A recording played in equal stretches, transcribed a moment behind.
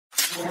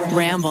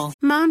Ramble.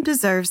 Mom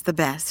deserves the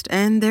best,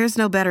 and there's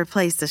no better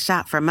place to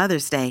shop for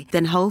Mother's Day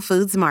than Whole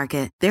Foods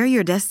Market. They're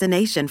your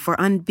destination for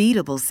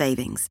unbeatable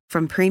savings,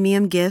 from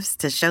premium gifts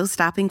to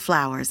show-stopping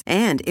flowers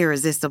and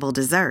irresistible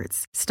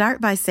desserts. Start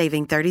by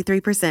saving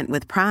 33%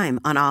 with Prime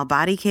on all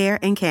body care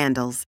and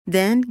candles.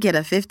 Then get a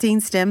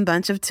 15-stem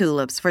bunch of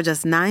tulips for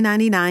just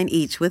 $9.99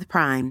 each with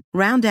Prime.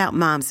 Round out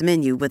Mom's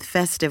menu with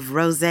festive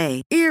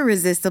rosé,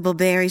 irresistible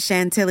berry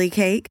chantilly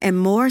cake, and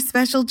more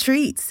special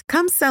treats.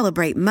 Come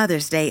celebrate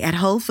Mother's Day at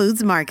Whole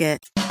Foods Market.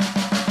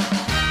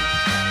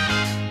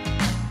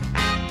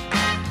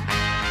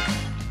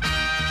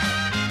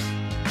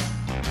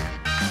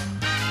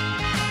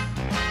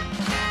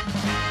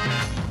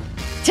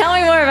 Tell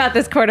me more about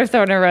this Court of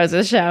Thorn and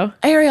Roses show.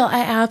 Ariel, I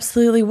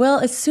absolutely will.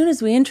 As soon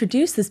as we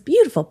introduce this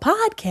beautiful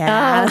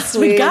podcast,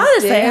 we please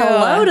gotta do. say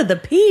hello to the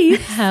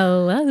peeps.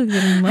 Hello,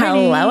 good morning.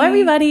 Hello,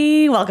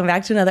 everybody. Welcome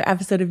back to another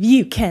episode of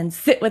You Can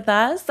Sit With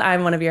Us.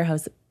 I'm one of your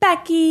hosts,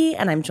 Becky,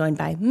 and I'm joined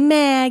by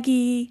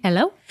Maggie.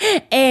 Hello.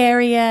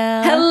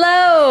 Ariel.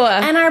 Hello.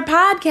 And our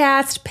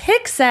podcast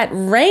picks at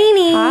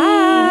Rainy.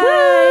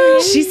 Hi.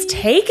 She's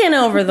taken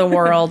over the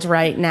world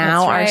right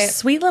now. That's right. Our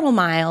sweet little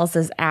Miles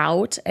is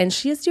out, and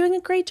she is doing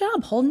a great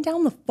job holding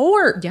down the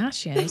fort. Yeah,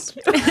 she is.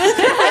 It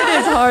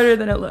is harder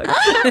than it looks.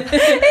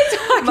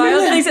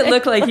 Miles makes it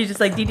look like he's just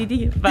like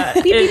DDD, but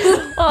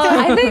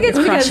I think it's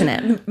because Crushing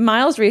it.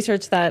 Miles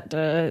researched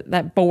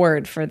that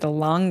board for the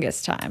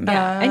longest time.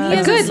 and he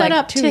has good, it set like,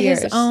 up 2 to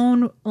years. his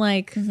own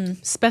like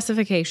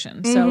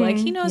specification. So like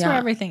he knows where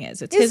everything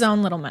is. It's his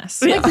own little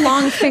mess. Like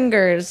long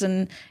fingers,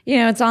 and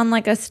it's on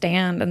like a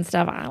stand and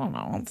stuff. I don't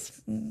know.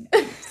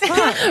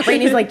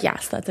 Rainy's like,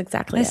 yes, that's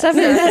exactly That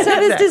it.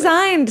 stuff is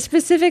designed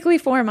specifically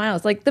for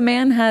Miles. Like the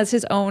man has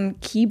his own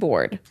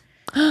keyboard,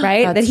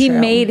 right? That's that he true.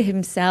 made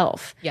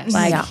himself. Yes.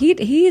 Like Yeah.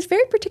 he's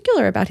very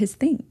particular about his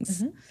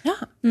things. Yeah,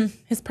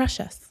 he's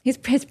precious. He's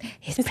precious.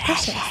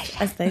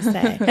 As they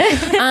say.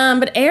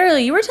 But Ariel,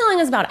 you were telling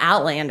us about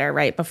Outlander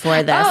right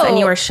before this, and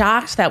you were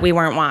shocked that we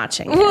weren't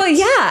watching it. Well,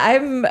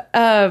 yeah,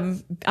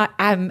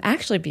 I'm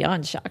actually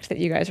beyond shocked that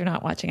you guys are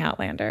not watching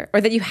Outlander,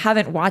 or that you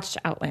haven't watched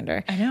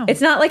Outlander. I know.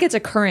 It's not like it's a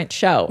current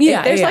show.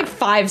 Yeah, There's yeah. like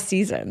 5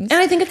 seasons. And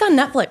I think it's on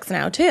Netflix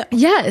now, too.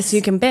 Yes, So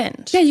you can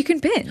binge. Yeah, you can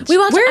binge. I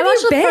watched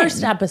the been?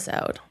 first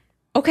episode.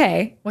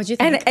 Okay. What'd you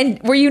think? And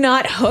were you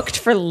not hooked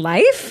for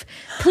life?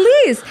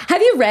 Please,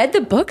 have you read the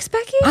books,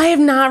 Becky? I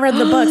have not read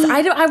the books.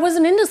 I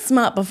wasn't into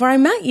smut before I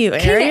met you,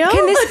 Ariel.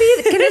 Can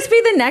this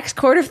be the next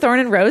Court of Thorn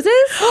and Roses?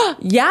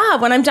 Yeah,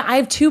 when I'm done, I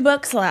have 2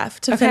 books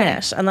left to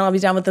finish, and then I'll be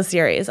done with the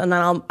series, and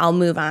then I'll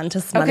move on to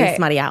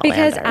smutty Outlander.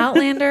 Because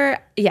Outlander,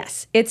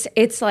 yes, it's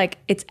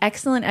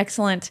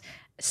excellent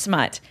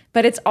smut,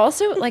 but it's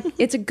also like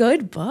it's a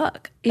good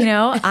book.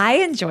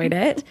 I enjoyed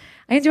it.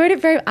 I enjoyed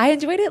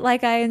it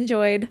like I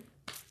enjoyed.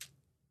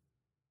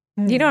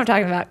 You know what I'm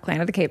talking about,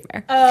 Clan of the Cape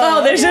Bear.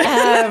 Oh, there's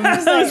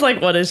I was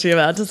like, what is she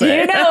about to say?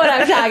 You know what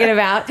I'm talking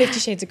about. 50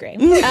 Shades of Grey.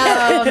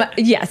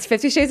 Yes,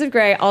 50 Shades of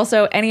Grey.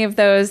 Also, any of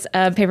those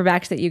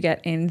paperbacks that you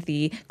get in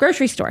the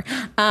grocery store,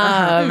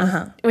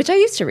 which I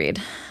used to read.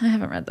 I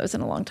haven't read those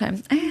in a long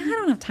time. I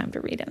don't have time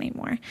to read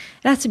anymore.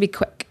 It has to be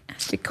quick. It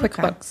has to be quick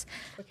books.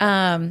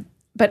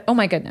 But oh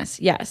my goodness,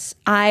 yes.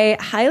 I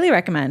highly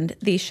recommend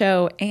the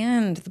show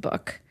and the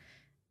book.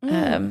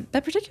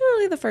 But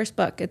particularly the first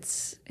book.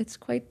 It's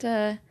quite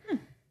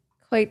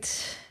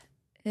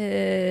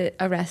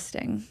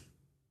arresting.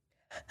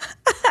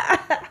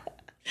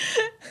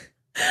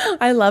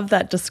 I love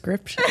that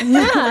description.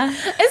 Yeah.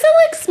 Is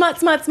it like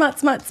smut?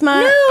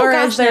 No, or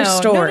gosh, is there no.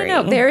 story?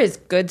 No. There is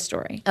good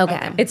story.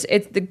 Okay. It's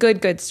the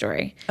good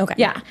story. Okay.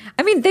 Yeah.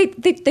 I mean,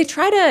 they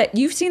try to.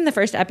 You've seen the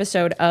first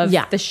episode of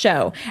the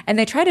show, and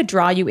they try to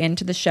draw you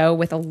into the show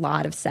with a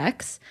lot of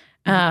sex.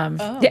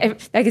 Yeah,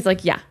 like it's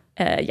like yeah.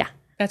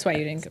 That's why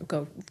you didn't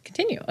go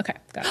continue. Okay,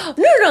 got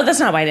it. No, that's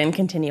not why I didn't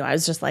continue. I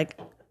was just like,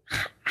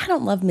 I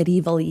don't love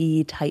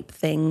medieval-y type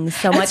things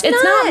so much.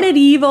 It's not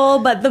medieval,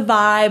 but the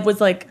vibe was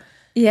like,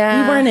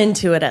 Yeah. we weren't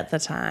into it at the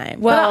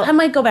time. Well, I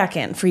might go back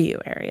in for you,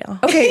 Ariel.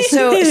 Okay,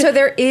 so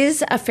there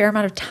is a fair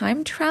amount of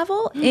time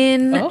travel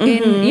in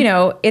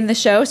the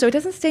show, so it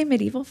doesn't stay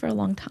medieval for a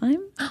long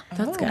time.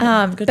 That's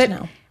good. Good to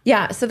know.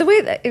 Yeah, so the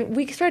way that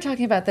we started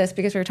talking about this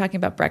because we were talking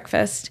about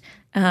breakfast,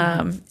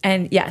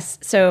 and yes,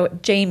 so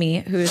Jamie,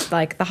 who's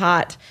like the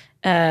hot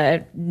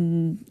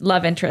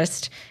love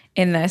interest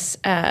in this,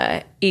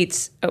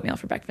 eats oatmeal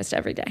for breakfast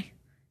every day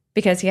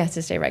because he has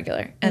to stay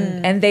regular,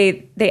 and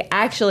they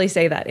actually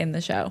say that in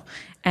the show,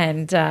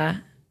 and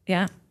gotta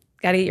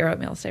eat your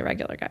oatmeal to stay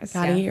regular, guys.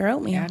 Gotta eat your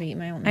oatmeal. Gotta eat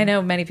my oatmeal. I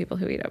know many people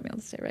who eat oatmeal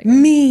to stay regular.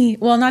 Me.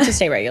 Well, not to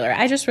stay regular.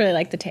 I just really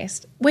like the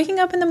taste. Waking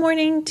up in the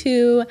morning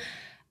to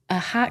a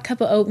hot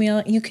cup of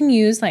oatmeal. You can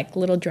use like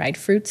little dried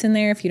fruits in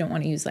there if you don't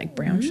want to use like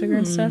brown sugar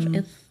and stuff.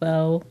 It's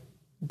so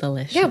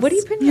delicious. Yeah, what do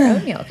you put in your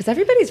oatmeal? Because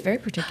everybody's very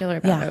particular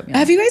about oatmeal.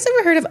 Have you guys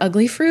ever heard of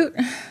Ugly Fruit?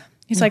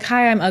 It's like,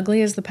 hi, I'm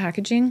ugly is the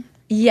packaging.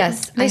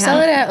 Yes, They sell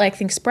it at like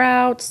think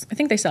Sprouts. I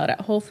think they sell it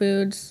at Whole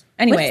Foods.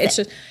 Anyway,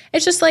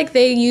 it's just like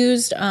they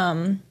used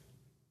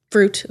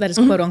fruit that is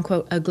quote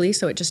unquote ugly,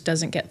 so it just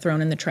doesn't get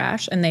thrown in the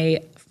trash, and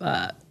they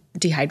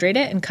dehydrate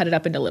it and cut it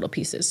up into little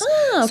pieces.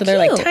 Oh, so they're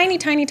like cute. tiny,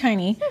 tiny,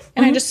 tiny.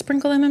 And I just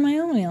sprinkle them in my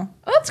oatmeal.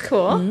 Oh, that's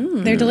cool.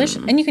 They're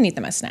delicious. And you can eat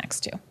them as snacks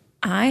too.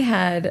 I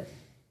had,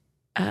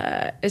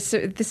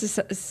 so this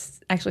is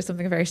actually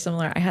something very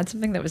similar. I had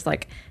something that was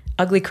like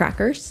ugly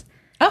crackers.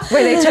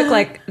 Where they took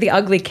like the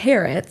ugly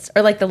carrots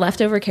or like the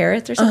leftover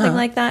carrots or something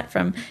like that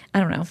from, I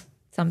don't know,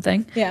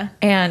 something. Yeah.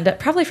 And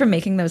probably from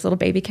making those little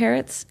baby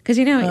carrots. Because,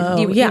 you know,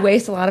 you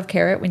waste a lot of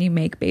carrot when you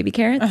make baby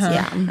carrots.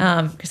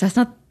 Yeah. Because that's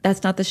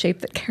not the shape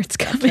that carrots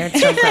come in. Carrots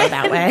don't grow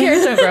that way.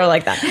 Carrots don't grow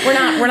like that.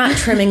 We're not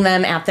trimming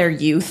them at their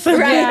youth.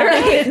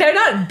 Right. They're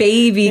not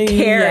baby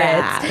carrots.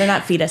 Yeah, they're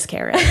not fetus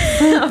carrots.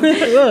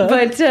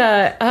 But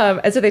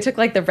and so they took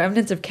like the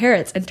remnants of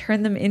carrots and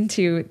turned them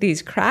into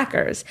these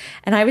crackers.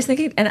 And I was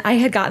thinking, and I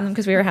had gotten them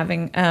because we were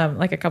having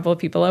like a couple of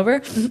people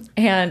over,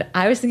 and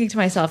I was thinking to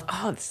myself,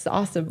 oh, this is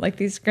awesome. Like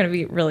these are going to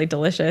be really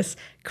delicious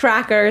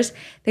crackers.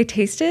 They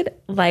tasted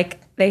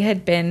like they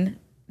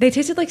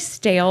tasted like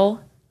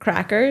stale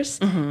crackers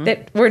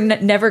that were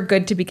never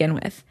good to begin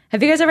with.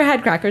 Have you guys ever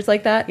had crackers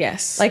like that?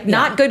 Yes. Like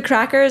not good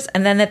crackers,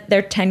 and then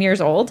they're 10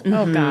 years old.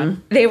 Oh God.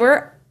 They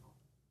were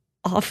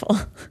awful.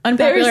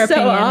 Unpopular they were so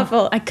opinion.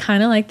 awful. I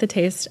kind of like the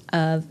taste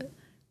of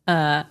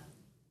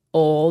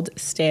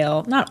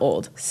stale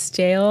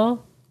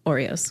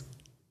Oreos.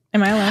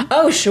 Am I allowed?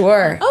 Oh,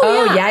 sure.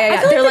 Oh, yeah. I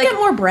feel They're like like, they get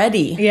more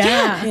bready.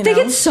 Yeah. you they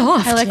know? get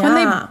soft. I like when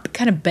they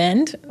kind of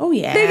bend. Oh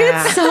yeah. They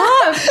get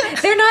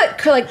soft. They're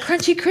not like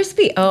crunchy,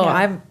 crispy. Oh,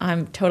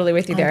 I'm totally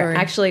with you there. board.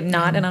 Actually,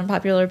 not an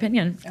unpopular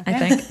opinion,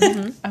 I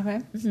think.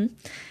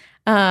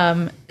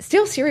 Okay.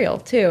 Steel cereal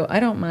too. I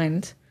don't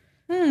mind.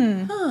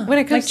 When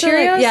it comes Like to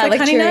Cheerios? yeah, Like like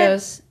Honey Nut?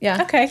 Cheerios.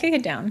 Yeah. Okay, I can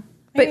get down.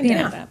 But you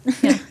know,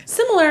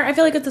 Similar. I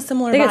feel like it's a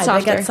similar They vibe. get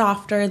softer. They get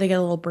softer. They get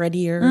a little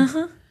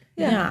breadier.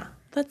 Yeah.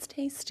 That's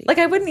tasty. like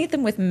I wouldn't eat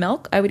them with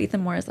milk. I would eat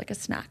them more as like a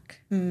snack.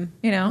 You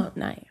know?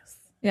 Nice.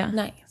 Yeah.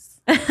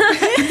 Nice.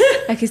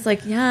 Becky's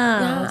like,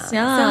 yeah.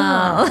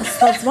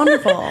 That's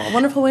wonderful.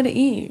 Wonderful way to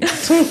eat.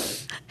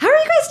 How are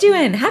you guys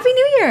doing? Happy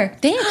New Year.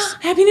 Thanks.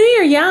 Happy New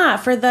Year. Yeah.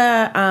 For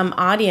the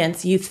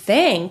audience, you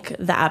think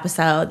the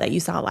episode that you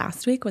saw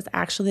last week was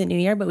actually the New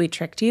Year, but we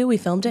tricked you. We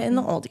filmed it in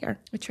the old year.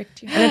 We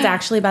tricked you. And it's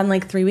actually been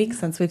like 3 weeks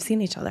since we've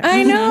seen each other.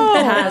 I know.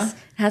 It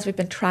has. We've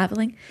been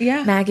traveling.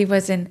 Yeah. Maggie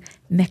was in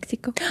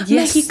Mexico.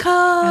 Yes. Mexico.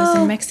 I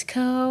was in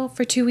Mexico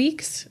for 2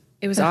 weeks.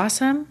 It was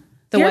awesome.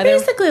 The You're weather.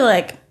 basically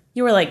like,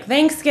 you were like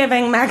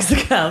Thanksgiving,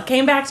 Mexico,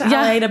 came back to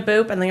LA to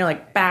boop, and then you're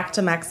like back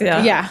to Mexico.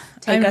 Yeah.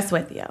 Take us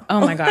with you. Oh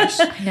my gosh.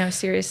 No,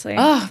 seriously.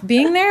 Oh,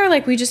 being there,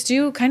 like we just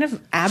do kind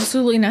of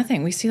absolutely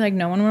nothing. We see like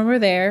no one when we're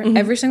there.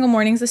 Every single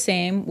morning's the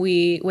same.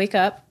 We wake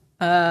up,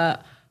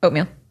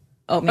 Oatmeal.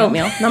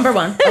 Oatmeal, number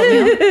one.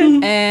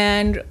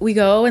 and we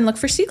go and look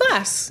for sea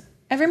glass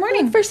every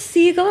morning. For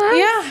sea glass?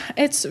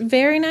 Yeah, it's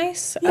very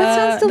nice.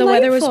 That sounds the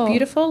weather was delightful.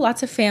 beautiful.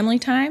 Lots of family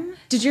time.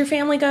 Did your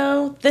family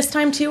go this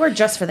time too, or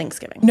just for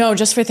Thanksgiving? No,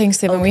 just for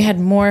Thanksgiving. We had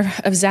more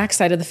of Zach's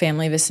side of the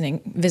family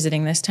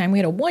visiting this time. We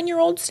had a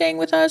 1-year-old staying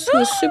with us who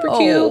was super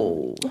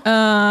cute.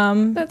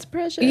 That's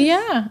precious.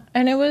 Yeah,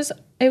 and it was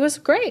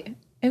great.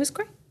 It was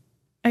great.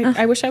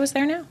 I wish I was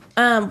there now.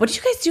 What did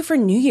you guys do for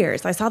New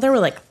Year's? I saw there were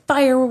like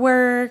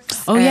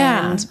fireworks. Oh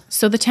yeah.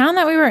 So the town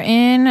that we were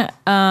in,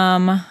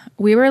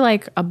 we were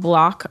like a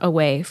block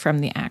away from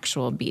the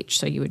actual beach.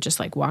 So you would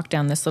just like walk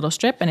down this little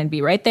strip and it'd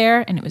be right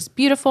there and it was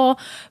beautiful.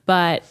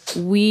 But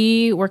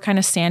we were kind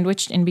of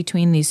sandwiched in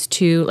between these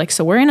two. Like,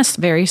 so we're in a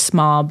very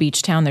small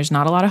beach town. There's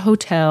not a lot of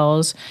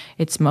hotels.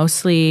 It's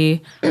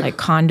mostly like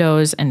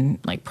condos and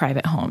like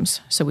private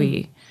homes. So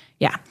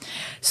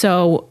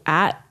So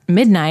at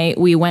midnight,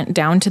 we went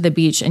down to the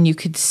beach and you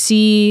could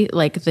see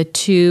like the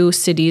two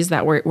cities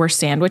that were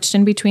sandwiched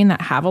in between that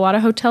have a lot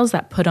of hotels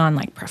that put on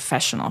like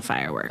professional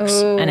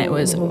fireworks. And it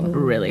was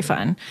really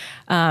fun.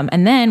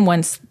 And then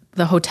once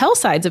the hotel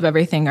sides of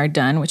everything are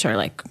done, which are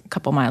like a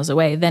couple miles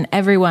away, then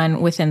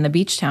everyone within the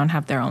beach town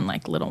have their own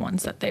like little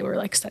ones that they were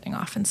like setting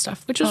off and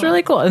stuff, which was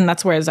really cool. And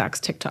that's where Zach's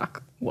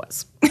TikTok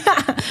was.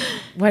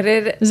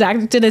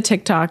 Zach did a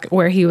TikTok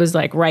where he was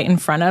like right in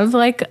front of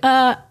like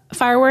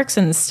fireworks,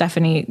 and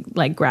Stephanie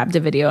like grabbed a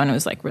video and it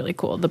was like really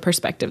cool, the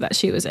perspective that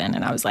she was in,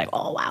 and I was like,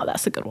 oh wow,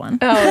 that's a good one.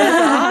 Oh,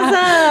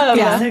 that's awesome.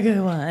 That's a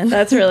good one.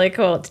 That's really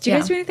cool. Did you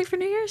guys do anything for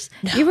New Year's?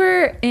 No. You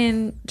were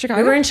in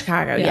Chicago? We were in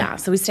Chicago, yeah.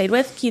 So we stayed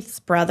with Keith's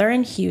brother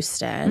in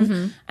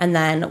Houston and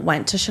then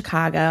went to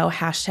Chicago.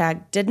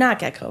 # did not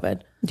get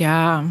COVID.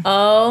 Yeah.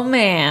 Oh,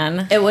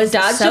 man. It was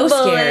Dodged so a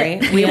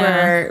bullet.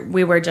 scary.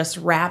 We were just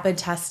rapid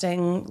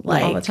testing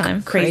like all the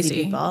time.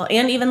 crazy people.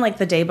 And even like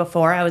the day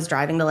before, I was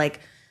driving to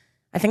like,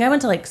 I think I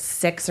went to like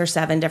 6 or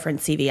 7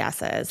 different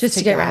CVS's Just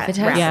to get rapid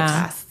tests?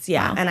 tests.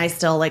 Yeah. Wow. And I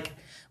still like,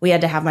 we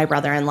had to have my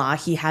brother-in-law.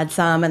 He had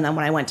some. And then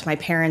when I went to my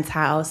parents'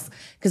 house,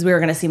 because we were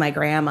going to see my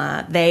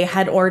grandma, they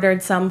had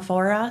ordered some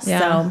for us. Yeah.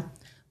 So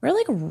we're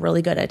like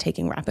really good at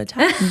taking rapid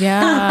tests.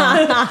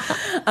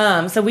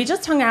 Yeah. So we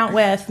just hung out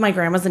with my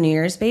grandma's a New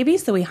Year's baby.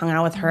 So we hung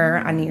out with her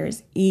on New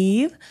Year's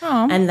Eve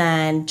and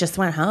then just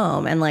went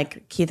home. And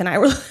like Keith and I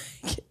were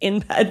like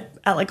in bed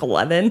at like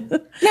 11.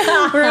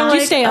 Did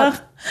you stay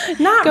up?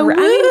 Not Go, I mean,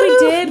 we woo!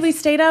 did. We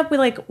stayed up. We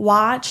like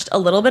watched a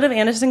little bit of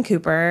Anderson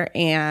Cooper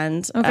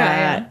and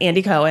yeah.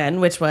 Andy Cohen,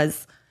 which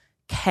was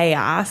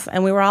chaos.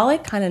 And we were all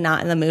like kind of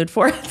not in the mood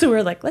for it. So we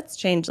were like, let's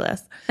change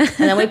this. And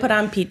then we put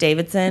on Pete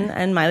Davidson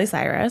and Miley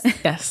Cyrus.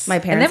 Yes. My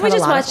And parents then we had a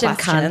just lot watched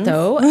of questions.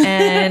 Encanto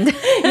and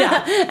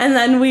Yeah. And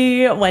then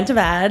we went to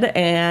bed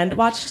and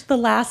watched the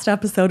last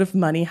episode of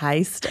Money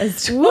Heist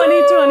as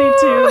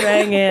 2022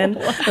 rang in.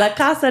 La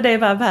Casa de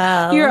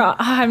Papel.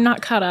 I'm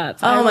not caught up.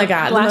 Oh my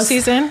God. the Last most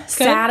season? Good?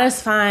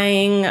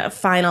 Satisfying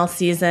final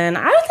season.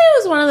 I would say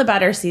it was one of the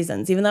better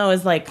seasons, even though it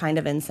was like kind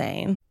of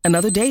insane.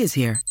 Another day is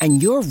here,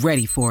 and you're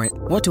ready for it.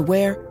 What to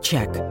wear?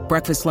 Check.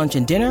 Breakfast, lunch,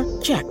 and dinner?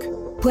 Check.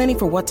 Planning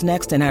for what's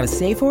next and how to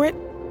save for it?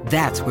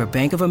 That's where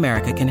Bank of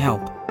America can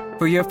help.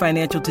 For your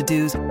financial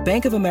to-dos,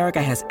 Bank of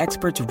America has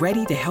experts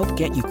ready to help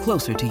get you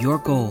closer to your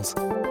goals.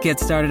 Get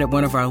started at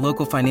one of our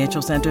local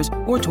financial centers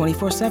or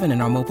 24/7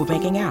 in our mobile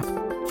banking app.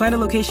 Find a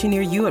location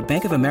near you at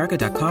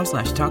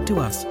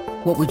bankofamerica.com/talktous.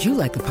 What would you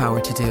like the power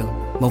to do?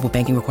 Mobile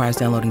banking requires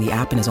downloading the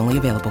app and is only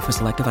available for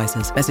select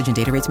devices. Message and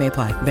data rates may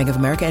apply. Bank of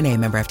America N.A.,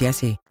 member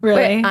FDIC.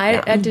 Really? wait,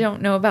 I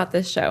don't know about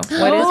this show.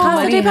 What is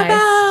Casa Money de Heist?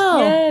 Papel.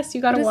 Yes,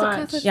 you got to What is watch.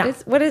 the Casa- Yeah.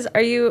 What is?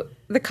 Are you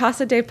the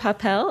Casa de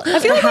Papel? I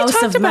feel like we House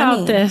talked of about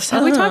Money. this.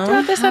 Have we talked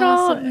about this at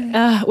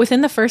all?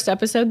 Within the first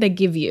episode, they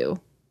give you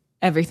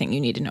everything you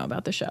need to know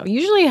about the show.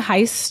 Usually a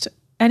heist,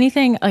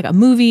 anything like a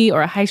movie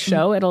or a heist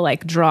show, it'll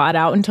like draw it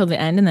out until the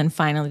end. And then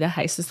finally the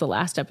heist is the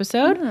last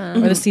episode or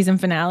the season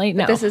finale.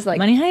 No, this is like-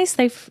 Money Heist.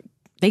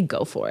 They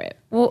go for it.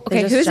 Well,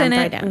 okay, just who's in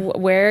jump it? right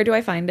in. Where do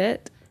I find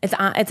it? It's a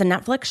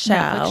Netflix show.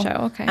 Netflix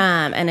show, okay.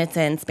 And it's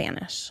in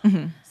Spanish.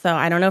 So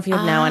I don't know if you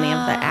know any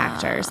of the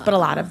actors, but a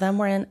lot of them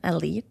were in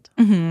Elite,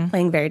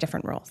 playing very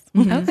different roles.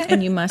 Okay.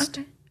 And you must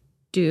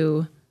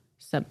do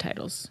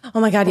subtitles.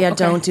 Oh my God, yeah,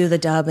 don't do the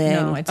dubbing.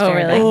 No, it's Oh,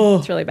 very really? bad.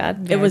 It's really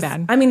bad. It was,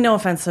 bad. I mean, no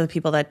offense to the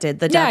people that did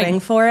the Yeah. dubbing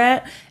for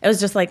it. It was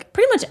just like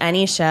pretty much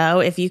any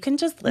show. If you can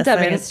just listen,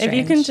 Dubbing is if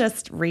you can strange.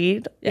 just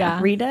read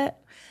Yeah. it,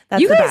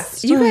 that's You the guys,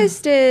 best. you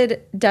guys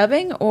did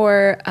dubbing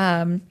or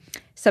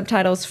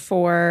subtitles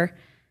for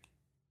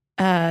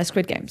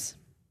Squid Games.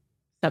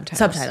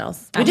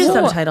 Subtitles. We did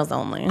subtitles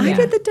only. I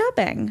did the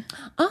dubbing.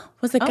 Oh,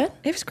 was it good?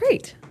 It was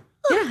great.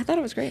 Yeah, I thought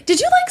it was great. Did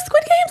you like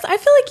Squid Games? I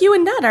feel like you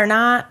and Ned are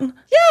not, because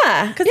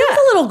Yeah, it's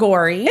a little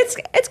gory.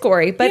 it's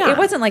gory, but Yeah. it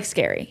wasn't like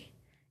scary.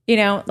 You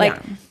know, like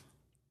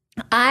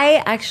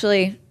I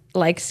actually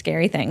like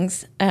scary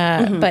things,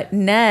 but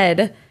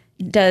Ned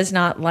does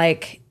not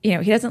like. You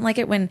know, he doesn't like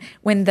it when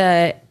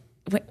the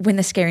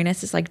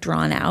scariness is like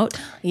drawn out.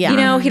 Yeah. You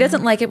know, he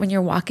doesn't like it when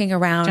you're walking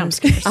around. Jump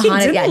scares. a He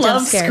haunted- didn't yeah, jump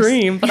love scares.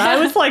 Scream, but I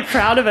was like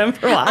proud of him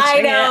for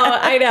watching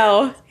I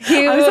know.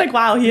 I was like,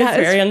 wow, he is that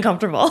was- very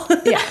uncomfortable.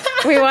 Yeah,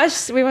 we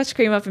watched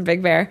Scream Up and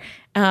Big Bear.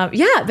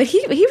 Yeah, but he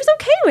was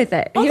okay with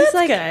it. Oh, he was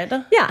that's like,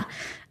 good. Yeah,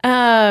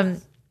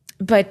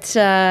 but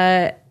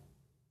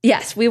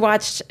yes, we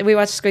watched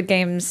Squid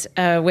Games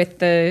with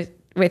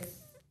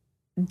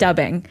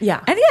dubbing.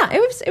 Yeah. and yeah, it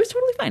was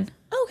totally fine.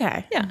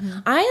 Okay. Yeah.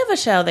 I have a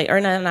show that,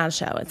 or not a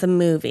show, it's a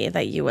movie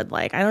that you would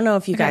like. I don't know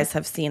if you guys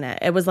have seen it.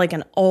 It was like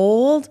not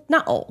old,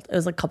 it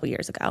was like a couple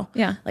years ago.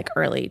 Yeah. Like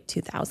early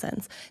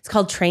 2000s. It's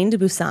called Train to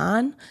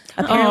Busan.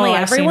 Apparently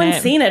I've seen everyone's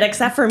it. seen it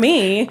except for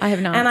me. I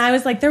have not. And I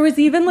was like, there was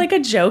even like a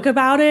joke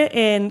about it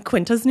in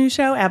Quinta's new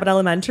show, Abbott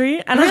Elementary.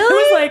 And I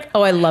was like,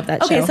 Oh, I love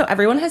that okay, show. so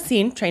everyone has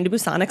seen Train to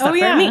Busan except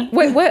yeah. for me.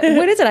 Wait, what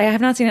is it? I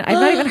have not seen it. I've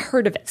not even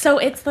heard of it. So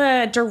it's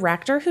the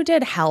director who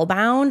did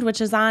Hellbound,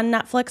 which is on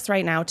Netflix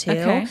right now too.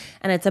 Okay.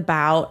 And it's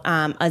about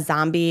a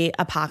zombie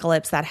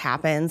apocalypse that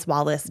happens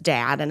while this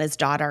dad and his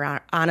daughter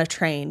are on a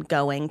train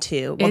going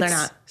to, well, they're It's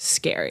not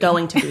scary.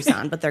 going to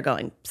Busan, but they're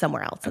going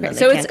somewhere else. And then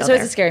So they it's can't go so there.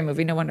 it's a scary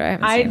movie. No wonder I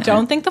haven't I seen it.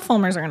 don't think the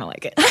Fulmers are gonna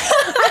like it. I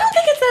don't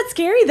think it's that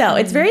scary though.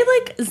 It's very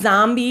like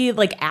zombie,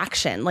 like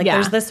action. Like Yeah.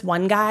 there's this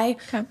one guy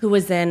who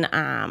was in,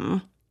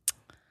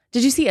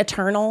 did you see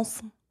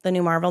Eternals, the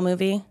new Marvel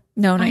movie?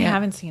 No, not I yet.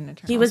 haven't seen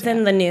it. He was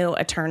in the new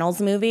Eternals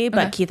movie,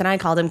 but Keith and I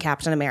called him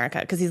Captain America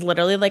because he's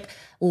literally like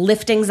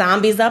lifting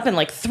zombies up and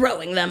like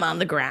throwing them on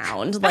the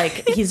ground.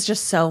 Like he's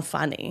just so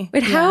funny.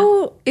 Wait,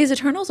 how is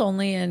Eternals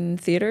only in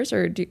theaters,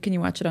 or can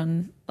you watch it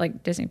on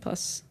like Disney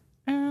Plus?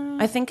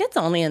 I think it's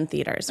only in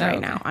theaters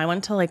right now. I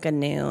went to like a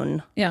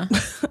noon, Yeah,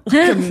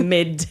 like a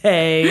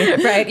midday.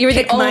 right. You were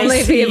the Pick my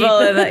only seat. people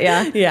in that.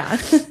 Yeah,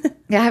 Yeah.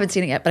 yeah. I haven't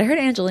seen it yet, but I heard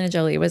Angelina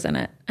Jolie was in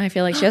it. I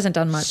feel like she hasn't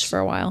done much for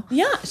a while.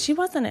 Yeah, she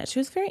was in it. She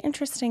was a very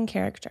interesting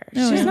character.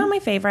 She's not my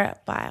favorite,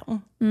 but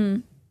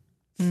To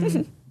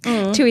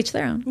each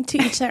their own. to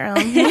each their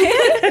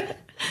own.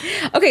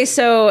 Okay,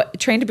 so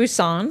Train to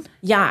Busan.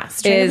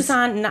 Yes, Train to Is-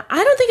 Busan. No,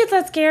 I don't think it's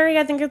that scary.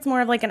 I think it's more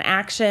of like an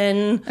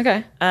action.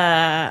 Okay.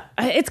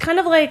 It's kind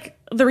of like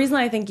the reason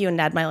I think you and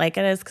Ned might like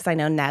it is because I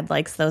know Ned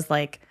likes those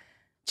like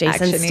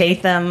Jason Action-y.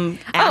 Statham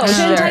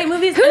action sure. type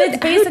movies. Who, And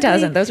it's who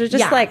doesn't? Those are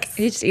just Yes. like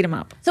you just eat them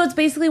up. So it's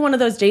basically one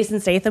of those Jason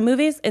Statham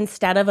movies.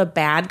 Instead of a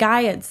bad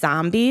guy, it's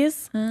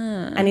zombies,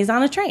 and he's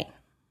on a train.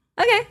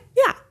 Okay.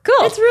 Yeah,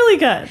 Cool. It's really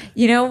good.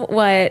 You know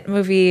what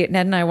movie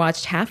Ned and I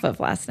watched half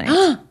of last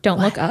night? Don't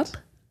Look Up.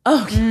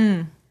 Oh,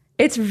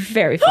 It's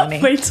very funny.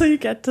 Wait till you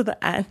get to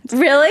the end.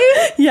 Really?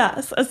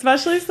 Yes,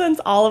 especially since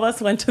all of us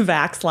went to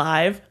Vax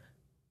Live.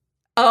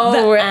 Oh,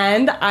 The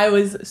end, I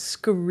was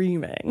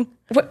screaming.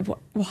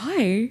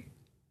 why?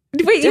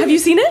 Wait, Have you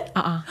seen it?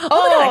 Uh-uh. Oh my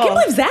God, I can't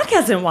believe Zach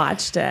hasn't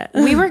watched it.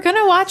 We were going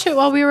to watch it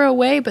while we were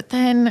away, but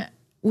then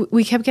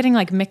we kept getting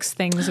like mixed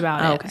things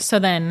about it. Okay. So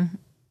then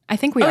I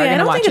think we are I going to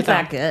don't watch think it it's though.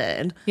 that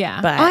good.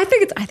 Yeah. But I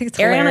think it's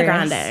Ariana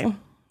hilarious. Grande.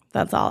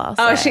 That's all I'll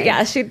Oh, say.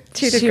 she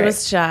did She great.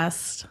 was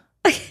just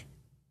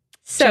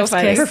so Chef's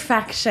funny. kiss.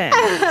 perfection.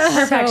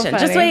 Perfection.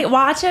 Just funny. wait,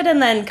 watch it, and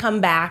then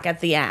come back at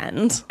the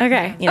end.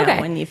 Okay. You know,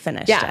 okay. when you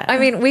finished Yeah, it. I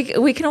mean,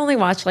 we can only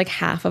watch like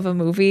half of a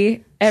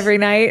movie every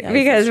night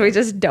because we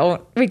just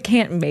we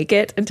can't make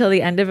it until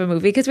the end of a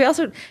movie because we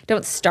also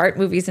don't start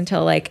movies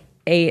until like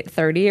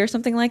 8:30 or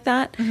something like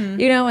that,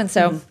 you know. And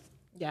so,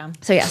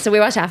 so we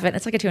watched half of it.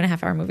 It's like a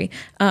 2.5 hour movie,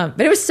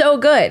 but it was so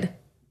good.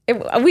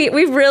 We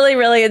really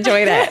really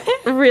enjoyed it.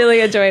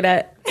 Really enjoyed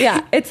it.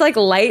 Yeah, it's like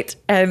light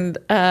and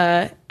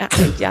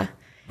yeah.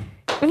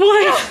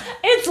 What?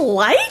 It's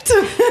light.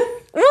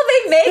 Well,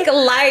 they make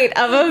light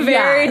of a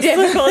very Yes.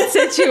 difficult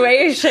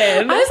situation.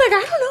 I was like,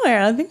 I don't know,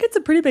 Aaron. I think it's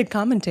a pretty big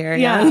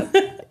commentary on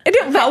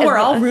How we're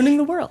all ruining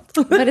the world.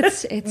 but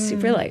it's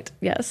super light.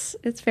 Yes,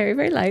 it's very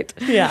very light.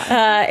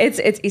 Yeah. It's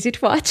easy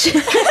to watch.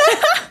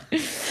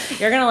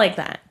 You're gonna like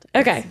that.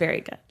 Okay. It's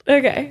very good.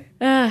 Okay.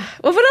 Well,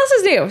 what else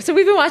is new? So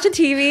we've been watching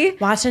TV.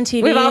 Watching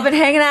TV. We've all been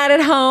hanging out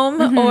at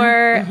home or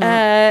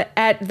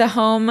at the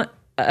home,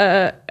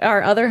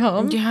 our other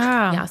home.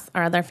 Yeah. Yes,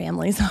 our other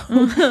families.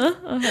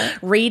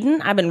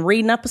 Reading. I've been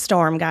reading up a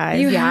storm,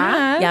 guys. You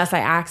have? Yes, I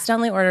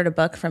accidentally ordered a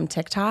book from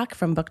TikTok,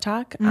 from Book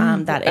Talk.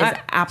 That is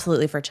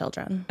absolutely for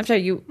children. I'm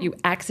sorry, you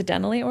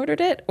accidentally ordered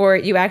it, or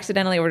you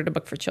accidentally ordered a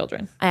book for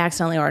children? I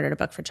accidentally ordered a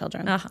book for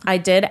children. I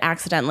did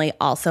accidentally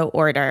also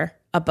order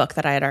a book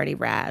that I had already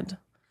read.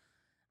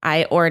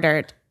 I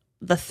ordered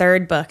the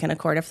third book in A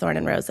Court of Thorn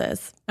and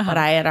Roses, but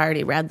I had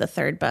already read the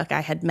third book. I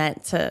had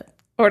meant to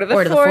Order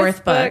the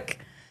fourth book.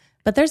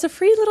 But there's a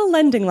free little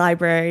lending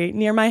library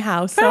near my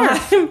house, so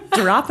I'm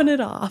dropping it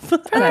off.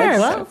 And I was like,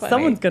 well, So funny.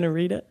 someone's gonna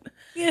read it.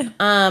 Yeah.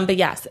 But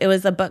yes, it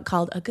was a book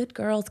called A Good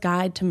Girl's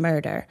Guide to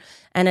Murder,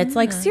 and it's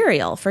like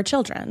serial for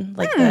children,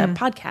 like the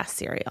podcast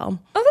serial.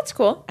 Oh, that's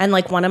cool. And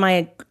like one of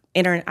my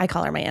I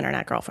call her my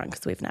internet girlfriend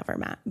because we've never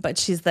met, but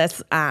she's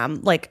this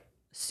like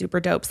super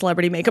dope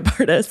celebrity makeup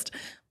artist.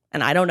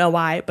 And I don't know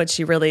why, but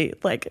she really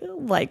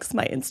likes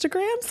my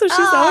Instagram. So she's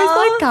always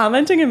like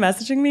commenting and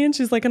messaging me, and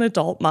she's like an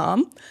adult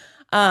mom.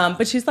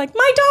 But she's like,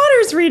 my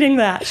daughter's reading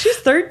that. She's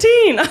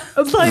 13. I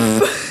was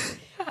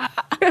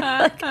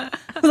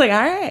like,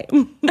 all right.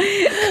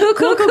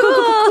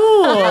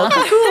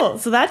 Cool.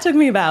 So that took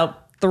me about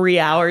 3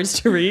 hours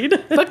to read.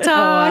 Book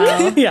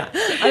talk. Yeah.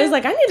 I was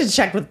like, I need to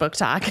check with Book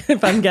Talk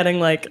if I'm getting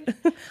like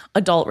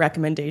adult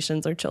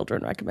recommendations or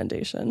children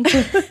recommendations.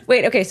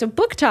 Wait, okay, so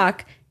Book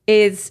Talk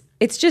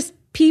it's just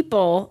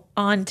people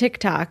on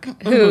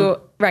TikTok who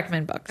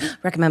recommend books.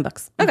 Recommend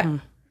books. Okay.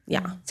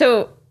 Yeah.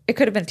 So it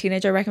could have been a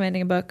teenager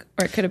recommending a book,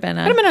 or it could have been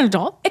Could have been an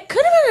adult. It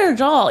could have been an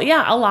adult.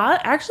 Yeah. A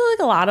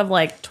lot of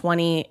like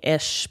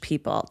 20-ish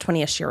people,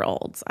 20-ish year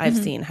olds I've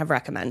seen have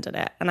recommended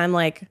it. And I'm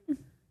like,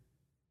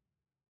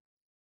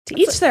 to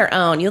each their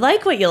own. You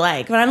like what you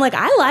like. But I'm like,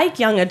 I like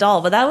young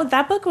adult, but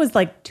that book was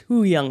like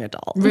too young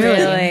adult.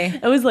 Really?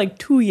 It was like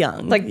too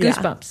young. like Yeah.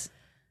 Goosebumps.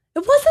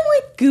 It wasn't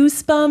like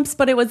Goosebumps,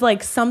 but it was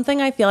like something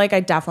I feel like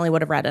I definitely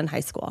would have read in high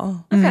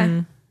school.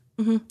 Okay.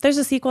 There's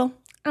a sequel.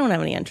 I don't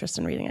have any interest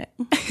in reading it.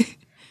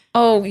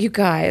 Oh, you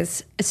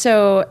guys.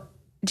 So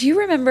do you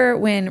remember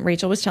when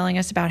Rachel was telling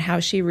us about how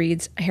she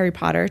reads Harry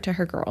Potter to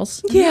her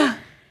girls? Yeah.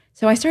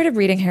 So I started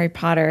reading Harry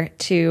Potter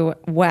to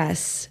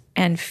Wes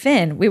and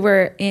Finn. We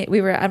were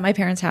at my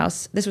parents'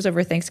 house. This was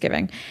over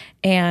Thanksgiving,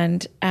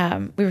 and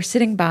we were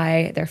sitting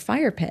by their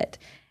fire pit.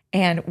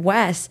 And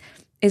Wes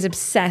is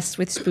obsessed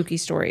with spooky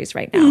stories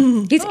right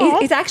now.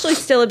 He's actually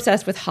still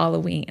obsessed with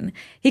Halloween.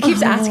 He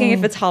keeps asking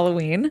if it's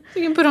Halloween,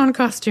 You can put on a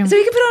costume. so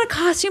he can put on a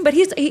costume. But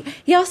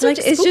he also Like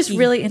is just spooky.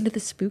 really into the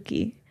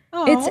spooky.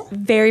 It's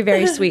very,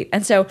 very sweet.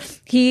 And so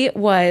he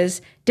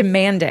was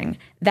demanding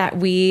that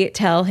we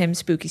tell him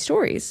spooky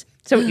stories.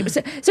 So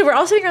we're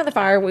all sitting around the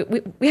fire.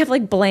 We have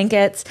like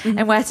blankets,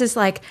 and Wes is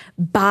like,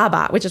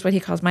 Baba, which is what he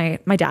calls my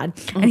dad.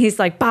 And he's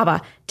like,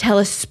 Baba, tell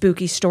a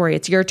spooky story.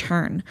 It's your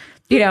turn.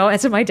 You know?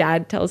 And so my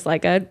dad tells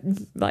like a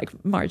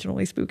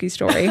marginally spooky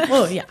story.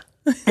 Oh, yeah.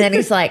 And then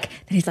he's like,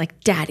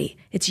 Daddy,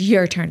 it's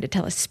your turn to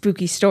tell a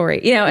spooky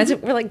story. You know, and so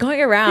we're like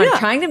going around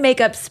trying to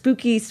make up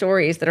spooky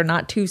stories that are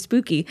not too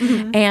spooky.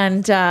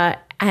 And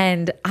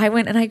I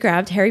went and I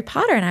grabbed Harry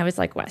Potter, and I was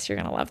like, Wes, you're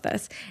going to love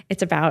this.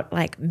 It's about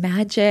like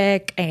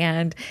magic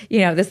and, you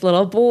know, this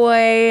little boy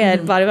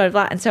and blah, blah, blah,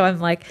 blah. And so I'm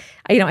like,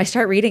 you know, I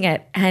start reading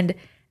it, and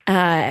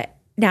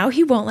now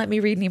he won't let me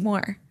read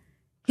anymore.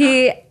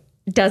 He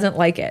doesn't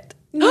like it.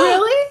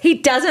 Really? He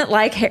doesn't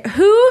like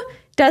who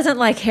doesn't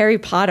like Harry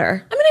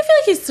Potter? I mean, I feel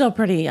like he's still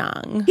pretty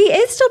young. He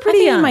is still pretty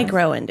He young. might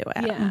grow into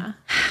it. Yeah.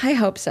 I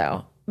hope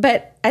so.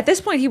 But at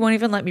this point, he won't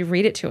even let me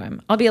read it to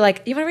him. I'll be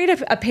like, you want to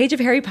read a page of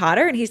Harry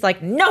Potter? And he's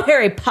like, no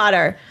Harry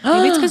Potter.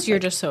 Maybe it's because you're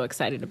just so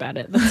excited about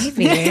it.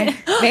 Maybe.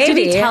 Did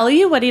he tell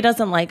you what he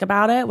doesn't like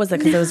about it? Was it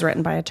because it was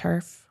written by a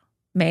TERF?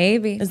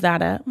 Maybe. Is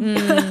that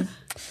it?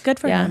 Good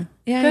for him.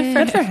 Yeah,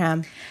 Good for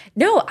him.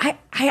 No, I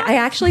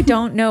actually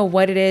don't know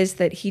what it is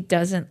that he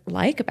doesn't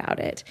like about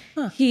it.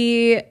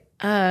 He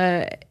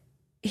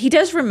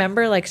does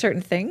remember like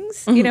certain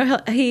things. You know,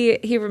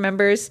 he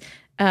remembers.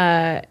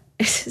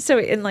 So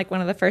in like one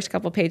of the first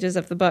couple pages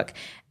of the book,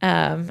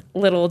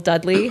 little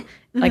Dudley,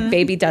 like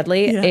baby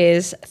Dudley,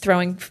 is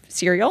throwing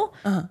cereal,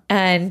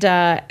 and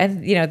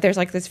you know, there's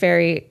like this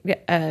very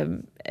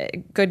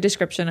good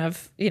description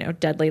of, you know,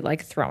 Dudley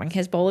like throwing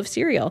his bowl of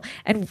cereal,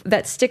 and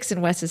that sticks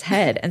in Wes's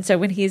head. And so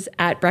when he's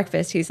at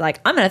breakfast, he's like,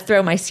 I'm gonna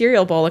throw my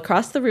cereal bowl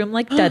across the room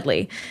like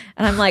Dudley.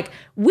 And I'm like,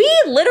 we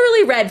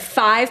literally read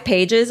 5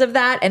 pages of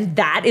that, and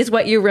that is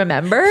what you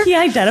remember? He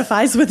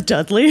identifies with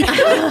Dudley.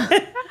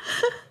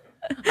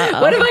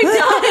 What have I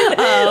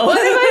done? What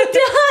have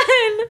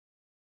I done?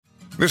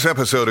 This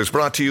episode is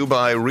brought to you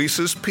by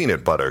Reese's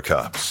Peanut Butter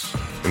Cups.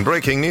 In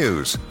breaking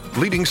news,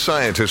 leading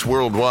scientists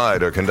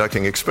worldwide are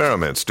conducting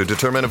experiments to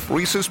determine if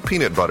Reese's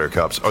Peanut Butter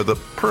Cups are the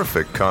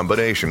perfect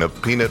combination of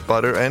peanut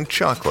butter and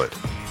chocolate.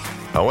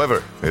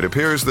 However, it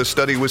appears the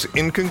study was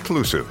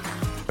inconclusive,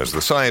 as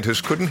the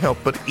scientists couldn't help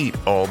but eat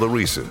all the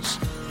Reese's.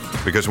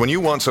 Because when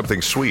you want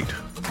something sweet,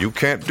 you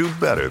can't do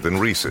better than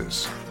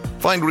Reese's.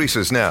 Find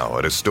Reese's now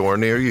at a store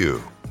near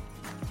you.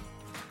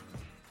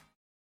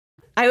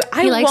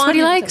 He likes what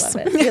he him to likes.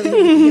 love it.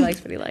 He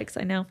likes what he likes.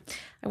 I know.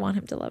 I want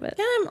him to love it.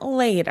 Get him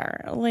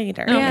later. You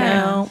Okay.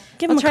 know,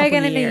 give him I'll a try couple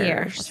again in a years.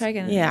 year. I'll try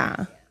again in a Yeah.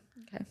 year.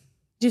 Okay.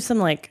 Do some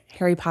like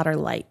Harry Potter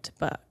light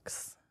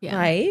books. Yeah.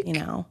 Like? You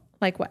know,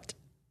 Like what?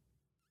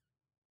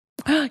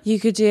 you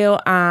could do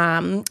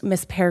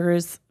Miss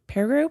Miss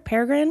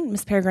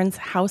Peregrine's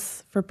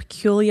House for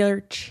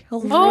Peculiar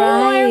Children. Oh,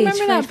 I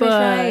remember that book.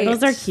 right.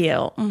 Those are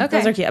cute. Okay.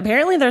 Those are cute.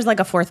 Apparently, there's like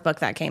a 4th book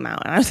that came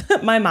out, and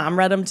my mom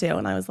read them too,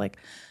 and I was like,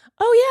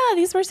 "Oh yeah,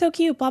 these were so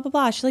cute." Blah blah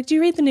blah. She's like, "Do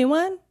you read the new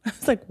one?" I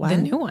was like, "What? The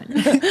new one.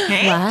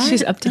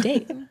 She's up to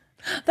date. That'd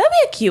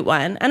be a cute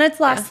one, and it's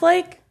less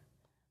like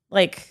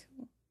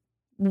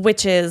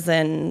witches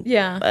and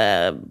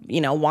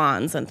you know,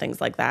 wands and things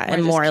like that, and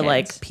just more kids.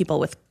 like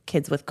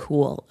kids with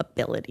cool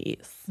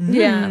abilities.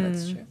 Yeah,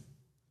 that's true.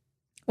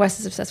 Wes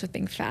is obsessed with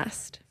being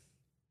fast,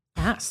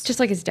 Fast. just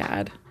like his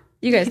dad.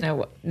 You guys know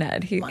what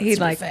Ned. He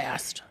like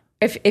fast.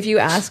 if you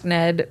ask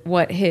Ned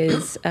what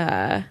his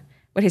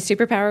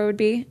superpower would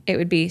be, it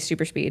would be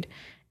super speed.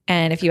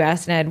 And if you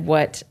ask Ned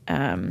what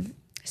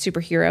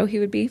superhero he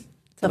would be,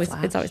 it's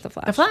always the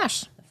Flash. The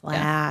Flash.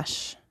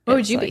 Flash. What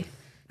would you be?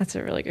 That's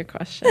a really good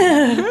question.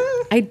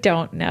 I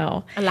don't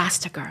know.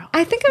 Elastigirl.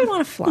 I think I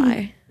want to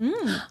fly.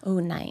 Oh,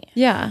 nice.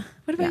 Yeah.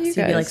 What about Yeah, you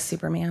so guys? you'd be like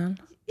Superman.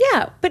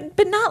 Yeah, but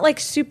not like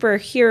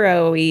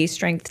superhero-y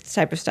strength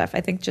type of stuff. I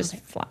think just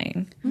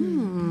flying.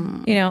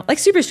 You know, like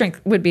super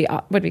strength would be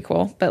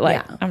cool, but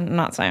like I'm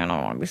not saying I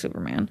don't want to be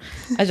Superman.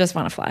 I just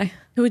want to fly.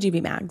 Who would you be,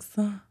 Mags?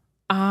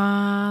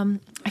 I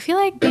feel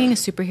like being a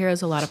superhero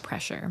is a lot of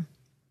pressure.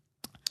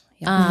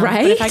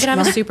 Right? But if I could have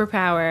a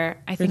superpower,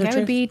 I think I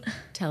would be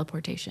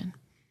teleportation.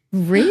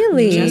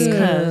 Really? Just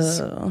because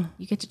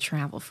you get to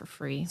travel for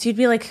free. So you'd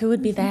be like, who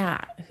would be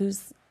that?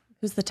 Who's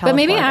the teleporter? But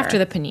maybe after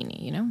the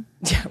panini, you know?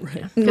 Yeah,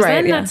 right. Because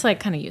then yeah. that's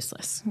like kind of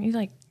useless. You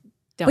like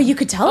don't. Well, you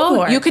could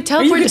teleport. Oh, you could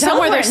teleport to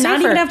somewhere there's not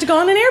safer. even have to go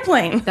on an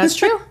airplane. That's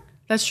true.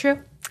 That's true.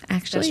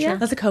 Actually, yeah.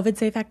 That's a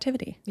COVID-safe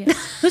activity. Yeah.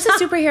 Who's a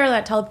superhero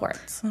that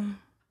teleports?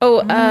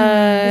 Oh,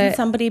 Doesn't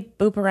somebody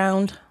boop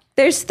around?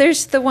 there's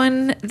the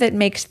one that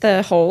makes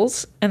the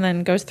holes and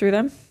then goes through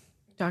them.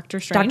 Doctor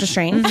Strange. Doctor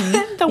Strange.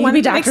 The You one could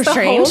be that makes Doctor the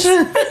Strange. holes.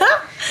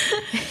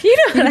 You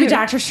know, You could be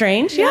Doctor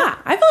Strange. Yeah.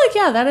 I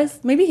feel like, that is,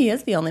 maybe he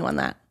is the only one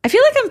that. I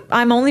feel like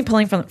I'm only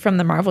pulling from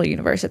the Marvel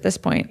universe at this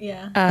point.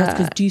 Yeah. That's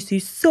because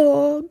DC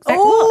sucks.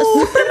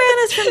 Well, Superman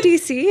is from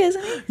DC,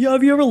 isn't he? Yeah,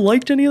 have you ever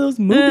liked any of those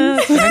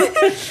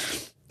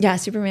movies? Yeah,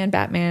 Superman,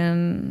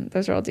 Batman,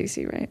 those are all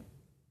DC, right?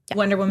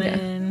 Wonder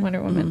Woman.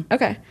 Wonder Woman.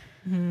 Okay.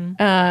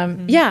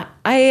 Yeah,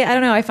 I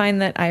don't know. I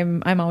find that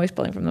I'm always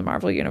pulling from the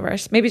Marvel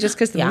universe. Maybe just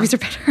because the movies are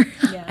better.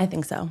 I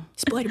think so.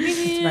 Spider-Man.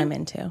 That's what I'm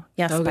into.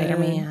 Yeah,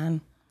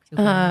 Spider-Man.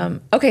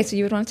 Okay, so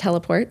you would want to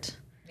teleport.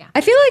 Yeah.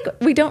 I feel like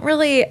we don't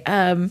really we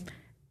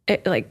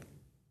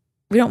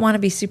don't want to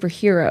be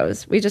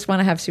superheroes. We just want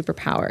to have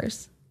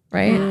superpowers,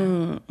 right?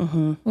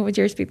 What would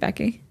yours be,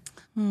 Becky?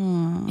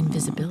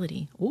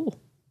 Invisibility. Ooh.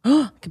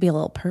 Could be a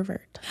little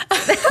pervert.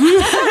 Could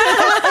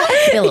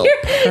be a little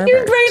pervert.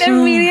 Your brain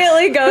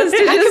immediately goes to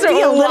just be a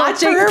little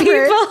watching pervert.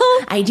 people.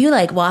 I do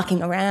like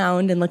walking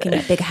around and looking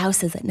at big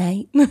houses at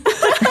night.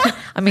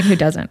 I mean, who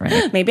doesn't,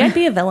 right? Maybe I'd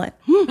be a villain.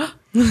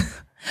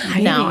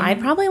 No, I'd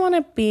probably want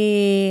to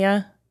be.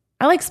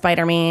 I like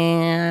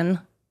Spider-Man.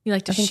 You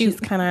like to I think shoot he's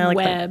kind of like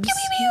webs.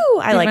 I You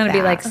like want that. to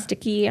be like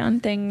sticky on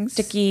things.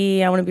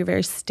 sticky. I want to be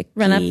very sticky.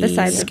 Run up the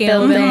sides of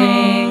Scale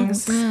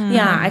buildings.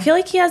 Yeah, I feel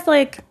like he has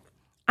like,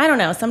 I don't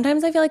know.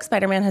 Sometimes I feel like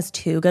Spider-Man has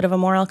too good of a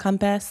moral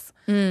compass,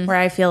 where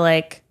I feel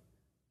like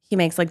he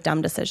makes like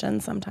dumb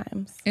decisions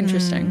sometimes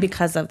Interesting.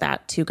 because of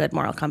that too good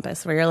moral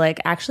compass where you're like,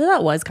 actually,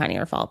 that was kind of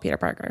your fault, Peter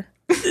Parker.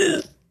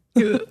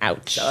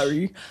 Ouch.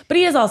 Sorry. But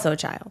he is also a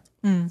child.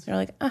 So you're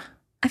like,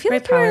 I feel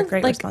great like power, we're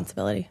great like,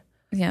 responsibility.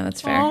 yeah,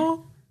 that's fair.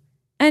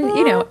 And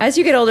you know, as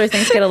you get older,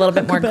 things get a little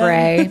bit more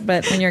gray.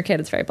 But when you're a kid,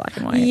 it's very black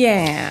and white.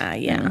 Yeah.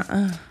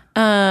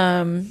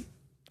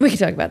 We can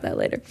talk about that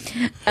later.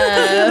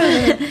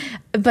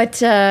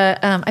 But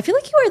I feel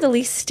like you are the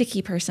least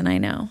sticky person I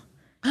know.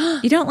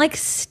 You don't like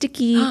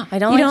sticky. I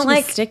don't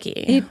like to be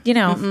sticky. You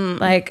know,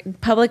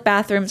 like public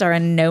bathrooms are a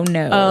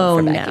no-no. Oh,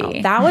 for no.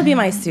 Becky. That would be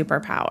my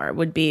superpower,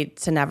 would be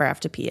to never have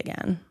to pee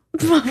again.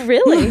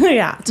 Really?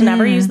 Yeah, to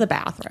never use the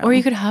bathroom. Or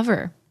you could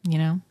hover, you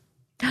know?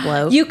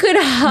 float. You could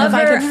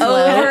hover could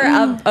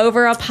float.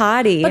 over a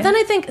potty. But then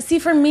I think, see,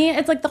 for me,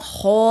 it's like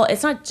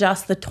it's not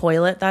just the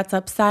toilet that's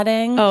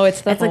upsetting. Oh,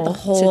 it's like the the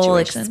whole whole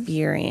situation.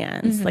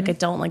 experience. Like, I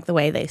don't like the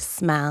way they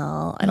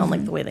smell. I don't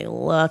like the way they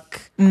look.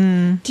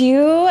 Do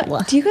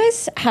you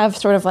guys have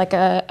sort of like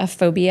a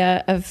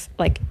phobia of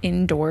like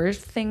indoor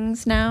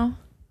things now?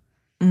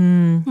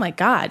 Oh my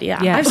God,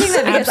 yeah. Yeah. I'm saying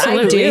that because I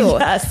Absolutely. do.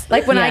 Yes.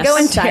 Like when I go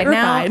I'm inside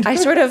now, terrified. I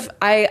sort of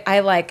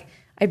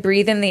I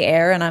breathe in the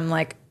air and I'm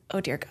like,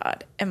 oh dear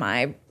God, am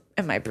I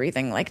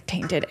breathing like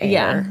tainted air?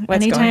 Yeah.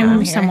 What's going on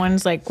Anytime here?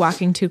 someone's like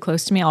walking too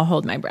close to me, I'll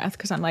hold my breath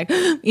because I'm like,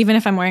 even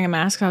if I'm wearing a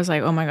mask, I was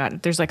like, oh my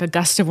God, there's like a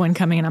gust of wind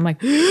coming, and I'm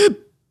like,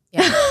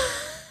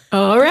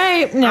 all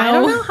right, no. I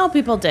don't know how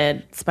people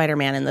did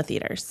Spider-Man in the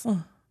theaters.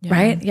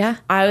 right? Yeah.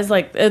 I was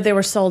like, they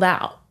were sold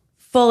out,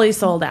 fully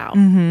sold out.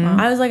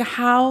 I was like,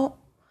 how?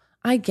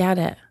 I get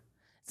it.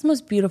 It's the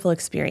most beautiful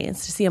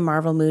experience to see a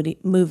Marvel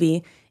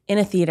movie in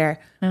a theater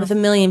with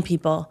 1 million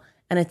people.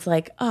 And it's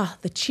like,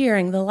 the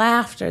cheering, the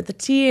laughter, the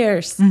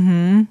tears.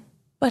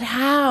 But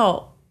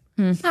how?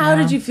 How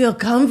did you feel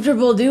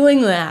comfortable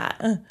doing that?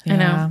 I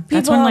know.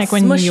 That's People when all like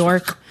when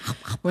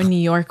smushed. New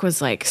York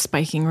was like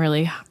spiking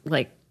really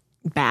like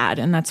bad,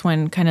 and that's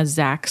when kind of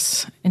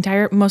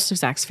most of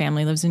Zach's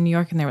family lives in New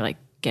York, and they were like,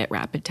 get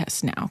rapid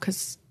tests now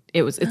because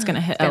it's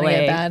gonna hit gonna LA,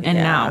 get bad. and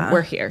now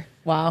we're here.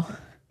 Wow.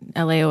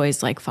 LA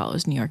always like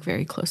follows New York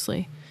very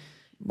closely.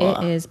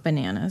 It is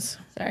bananas.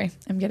 Sorry,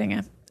 I'm getting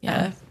a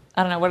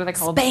I don't know, what are they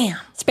called?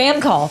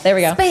 Spam call. There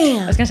we go.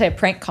 Spam. I was gonna say a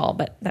prank call,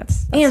 but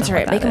that's Answer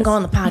not it. what Make that them go is.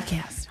 on the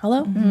podcast.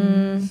 Hello?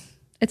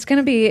 It's going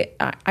to be,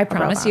 I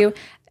promise you,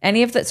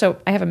 any of the, so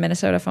I have a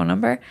Minnesota phone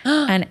number,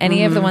 and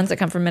any of the ones that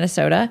come from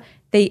Minnesota,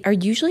 they are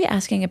usually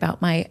asking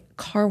about my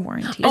car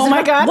warranty. Oh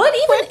my God. What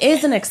even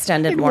is an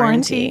extended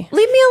warranty?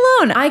 Leave me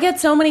alone. I get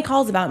so many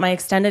calls about my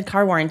extended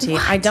car warranty.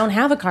 I don't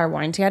have a car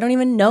warranty. I don't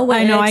even know what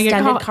an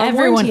extended car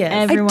warranty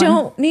is. I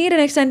don't need an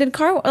extended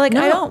car. Like,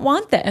 I don't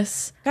want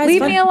this. Guys,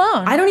 Leave but me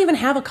alone. I don't even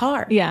have a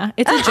car. Yeah,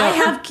 it's a joke. I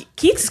have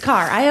Keith's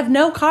car. I have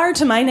no car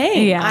to my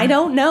name. Yeah. I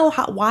don't know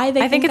why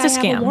they I think it's a I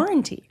have scam. a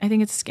warranty. I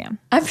think it's a scam.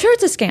 I'm sure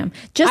it's a scam.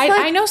 Just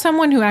I know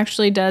someone who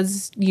actually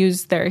does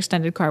use their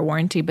extended car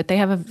warranty, but they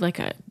have a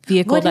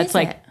vehicle What that's is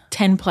like it?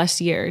 10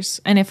 plus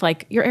years. And if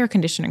like your air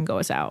conditioning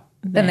goes out,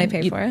 Then they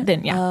pay for it?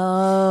 Then yeah.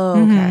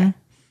 Oh, okay.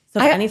 So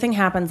if anything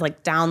happens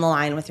like down the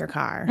line with your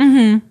car,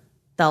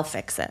 they'll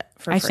fix it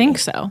for I free. think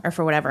so. Or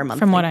for whatever monthly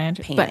From what I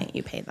understand. payment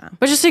you pay them.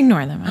 But just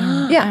ignore them. I don't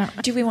know. yeah.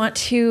 Do we want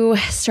to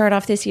start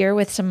off this year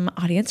with some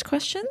audience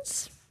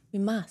questions? We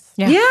must.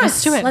 Yeah,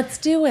 let's do it. Let's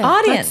do it.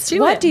 Audience,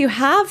 what do you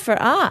have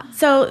for us?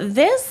 So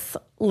this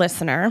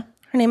listener,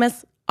 her name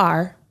is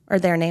R, or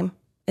their name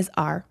is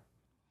R,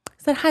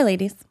 said, hi,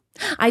 ladies.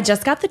 I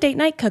just got the date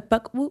night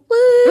cookbook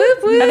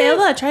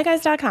available at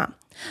tryguys.com.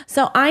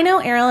 So I know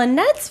Ariel and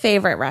Ned's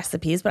favorite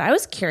recipes, but I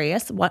was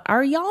curious, what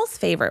are y'all's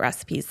favorite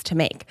recipes to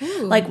make?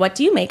 Like, what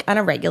do you make on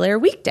a regular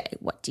weekday?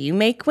 What do you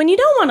make when you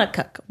don't want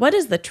to cook? What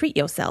is the treat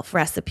yourself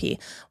recipe?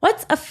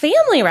 What's a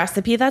family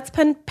recipe that's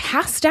been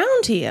passed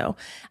down to you?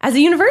 As a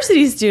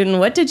university student,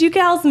 what did you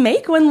gals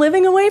make when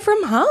living away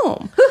from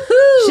home?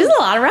 She's a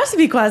lot of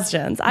recipe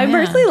questions. I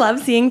personally love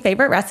seeing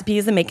favorite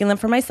recipes and making them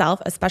for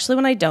myself, especially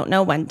when I don't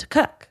know when to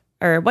cook.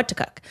 Or what to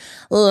cook.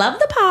 Love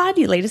the pod.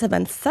 You ladies have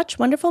been such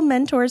wonderful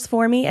mentors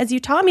for me as you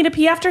taught me to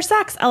pee after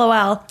sex.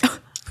 LOL.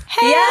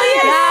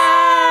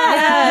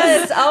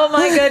 Yes. Oh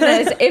my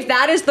goodness. If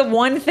that is the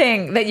one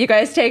thing that you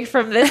guys take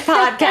from this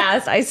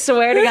podcast, I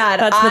swear to God,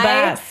 That's the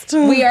best.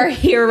 We are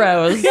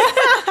heroes.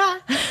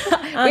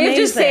 We have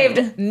just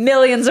saved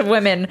millions of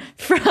women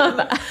from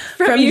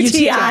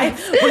UTI.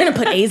 We're going to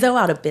put Azo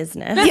out of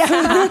business.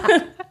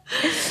 Yeah.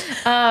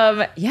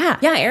 Yeah,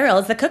 Ariel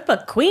is the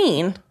cookbook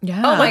queen. Yeah.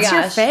 Oh my What's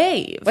gosh. your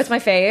fave? What's my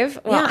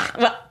fave? Well, Yeah.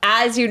 well,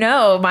 as you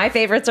know, my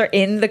favorites are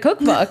in the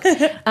cookbook.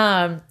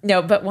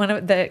 No, but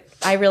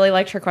I really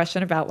liked her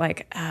question about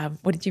like,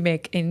 what did you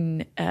make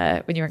in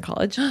when you were in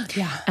college?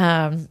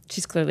 Yeah.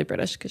 She's clearly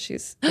British because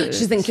she's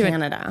She's in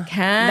Canada.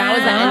 Canada. That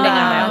was the ending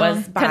of it,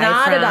 was buy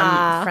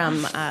Canada.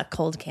 from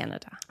cold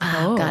Canada.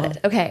 Oh, got it.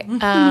 Okay.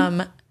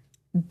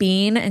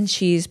 Bean and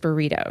cheese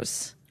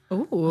burritos.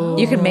 Ooh.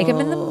 You can make them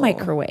in the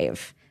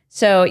microwave.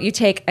 So you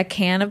take a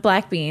can of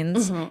black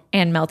beans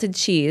and melted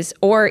cheese,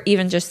 or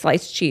even just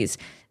sliced cheese.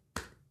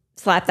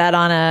 Slap that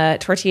on a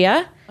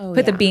tortilla,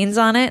 put the beans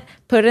on it,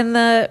 put it in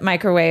the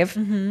microwave,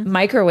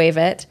 microwave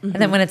it, and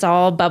then when it's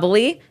all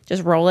bubbly,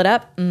 just roll it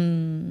up. So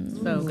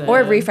good.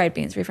 Or refried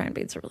beans. Refried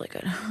beans are really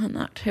good on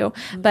that too.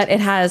 But it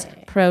has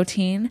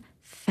protein,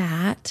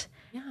 fat.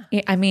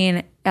 I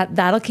mean,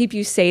 that'll keep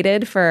you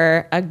sated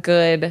for a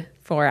good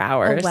 4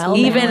 hours.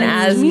 Even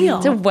as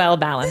it's a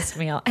well-balanced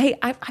meal. Hey,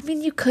 I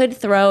mean, you could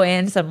throw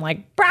in some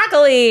like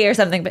broccoli or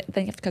something, but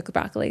then you have to cook the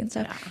broccoli and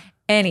stuff.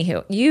 Yeah.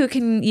 Anywho,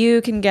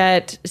 you can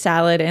get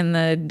salad in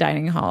the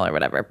dining hall or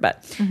whatever,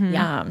 but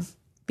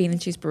bean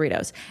and cheese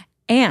burritos.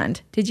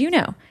 And did you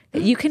know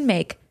that you can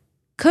make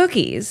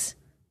cookies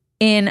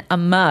in a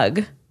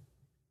mug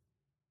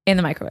in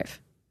the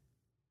microwave?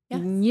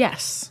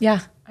 Yes. Yeah.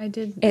 I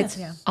did. It's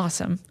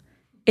awesome.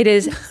 It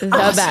is the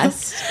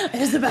best.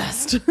 It is the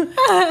best.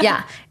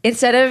 Yeah.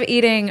 Instead of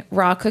eating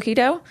raw cookie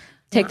dough,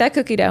 take that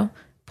cookie dough,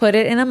 put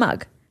it in a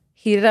mug,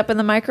 heat it up in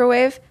the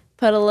microwave,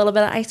 put a little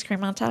bit of ice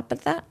cream on top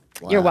of that.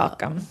 You're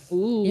welcome.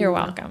 Ooh. You're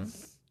welcome.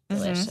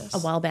 Delicious. A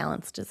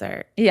well-balanced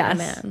dessert. Yes.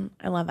 Amen.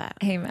 I love it.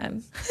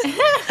 Amen.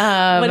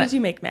 What did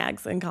you make,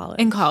 Mags, in college?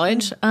 In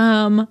college,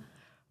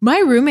 my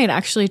roommate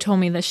actually told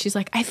me this. She's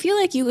like, I feel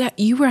like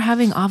you were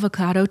having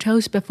avocado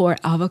toast before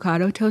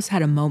avocado toast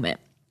had a moment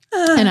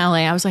in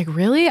LA. I was like,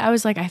 really? I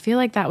was like, I feel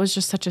like that was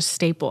just such a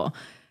staple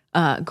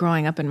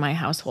growing up in my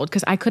household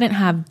because I couldn't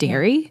have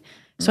dairy,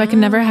 so I could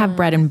never have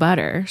bread and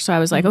butter. So I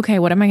was like, okay,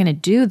 what am I going to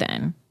do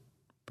then?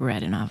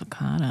 Bread and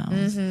avocado.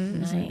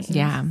 Nice.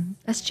 Yeah.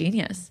 That's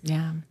genius.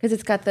 Yeah. Because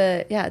it's got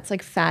it's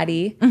like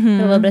fatty, got a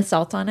little bit of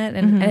salt on it.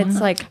 And it's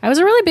like, I was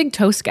a really big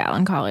toast gal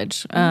in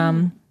college.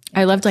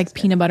 I loved like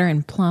peanut butter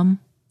and plum,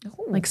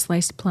 like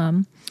sliced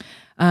plum.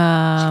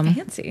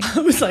 fancy. I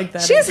was like,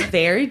 that is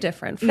very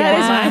different. From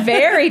That is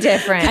very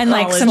different. And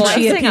like some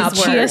Slicing up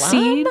chia word.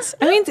 seeds.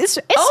 I mean, it's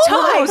Oh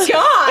my toast.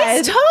 God.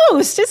 It's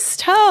toast. It's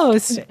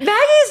toast.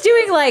 Maggie's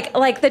doing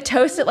like the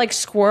toasted like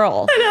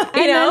squirrel. You know?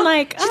 then,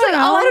 like, she's like,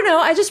 I don't know.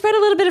 I just spread a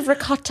little bit of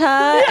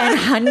ricotta and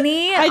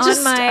honey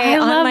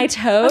on my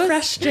toast.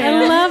 fresh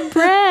I love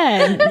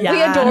bread. We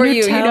adore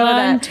you. You know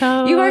Nutella that.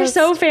 on You are toast.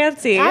 so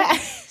fancy.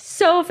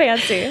 So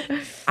fancy.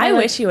 I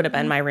wish you would have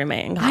been my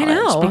roommate in college. I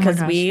know. Oh my because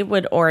gosh. we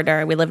would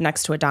order. We lived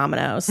next to a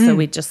Domino's, so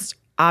we just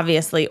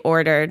obviously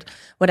ordered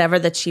whatever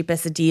the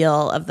cheapest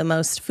deal of the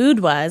most food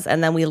was,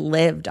 and then we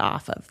lived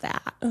off of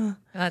that.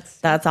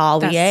 That's all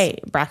we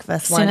ate: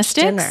 breakfast, lunch,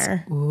 Cinnasticks?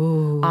 dinner.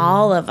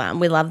 All of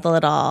them. We loved the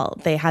little.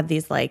 They had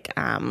these like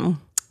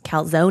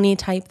calzone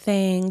type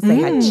things. They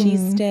had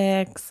cheese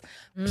sticks,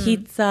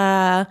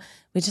 pizza.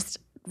 We just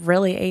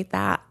really ate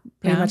that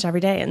pretty much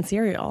every day, and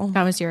cereal.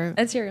 That was your.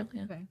 And cereal.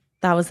 Yeah.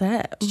 That was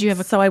it. Did you have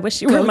a So I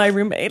wish you were my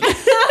roommate.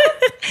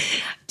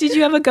 Did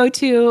you have a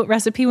go-to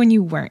recipe when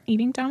you weren't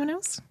eating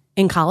Domino's?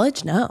 In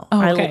college, no.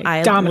 okay.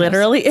 I Domino's.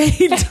 literally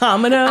ate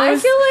Domino's. I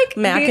feel like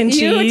mac and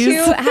you cheese.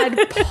 two had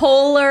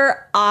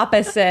polar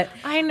opposite.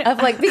 I know.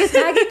 Of like because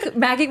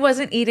Maggie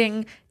wasn't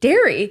eating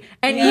dairy,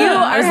 and you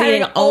are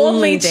eating having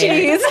only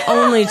dairy.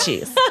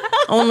 cheese.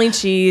 only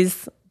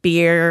cheese,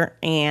 beer,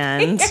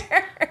 and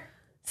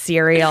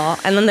cereal.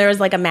 And then there was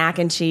like a mac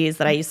and cheese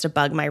that I used to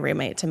bug my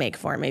roommate to make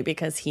for me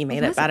because he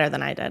made it better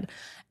than I did.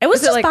 It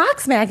was just like-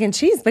 box mac and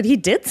cheese, but he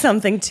did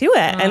something to it.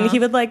 And he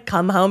would like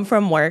come home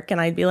from work,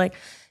 and I'd be like,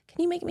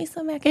 "Can you make me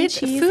some mac and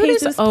cheese? Food is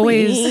Jesus,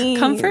 always please?"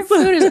 comfort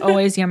food is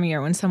always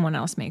yummier when someone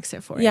else makes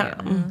it for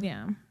Yeah. you.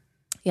 Yeah.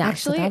 Yeah,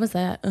 Actually, so that was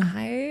it.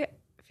 I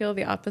feel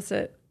the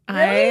opposite. You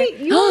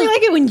only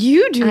like it when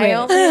you do I it.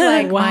 only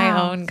like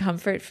my own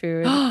comfort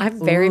food. I'm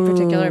very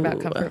particular about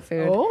comfort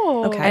food.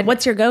 Okay,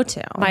 what's your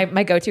go-to?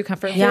 My go-to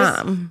comfort food.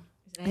 Yum.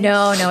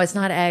 No, it's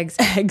not eggs.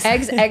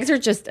 Eggs are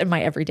just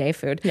my everyday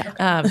food.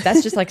 Yeah.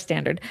 That's just like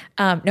standard.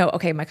 No,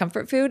 okay. My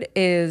comfort food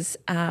is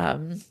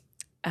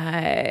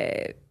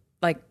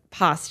like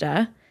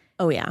pasta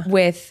Oh yeah.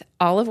 with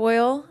olive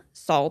oil,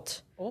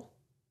 salt,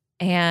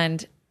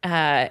 and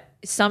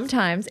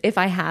sometimes if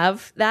I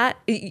have that,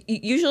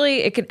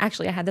 usually it can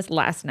actually, I had this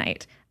last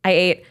night. I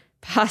ate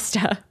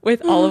pasta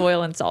with olive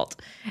oil and salt.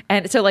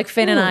 And so like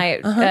Finn and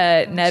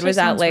I, Ned was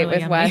out late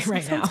with Wes.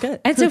 right now.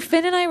 And so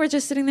Finn and I were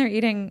just sitting there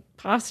eating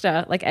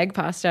pasta, like egg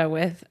pasta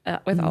with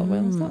olive oil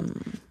and salt.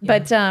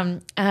 But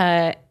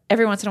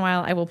every once in a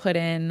while I will put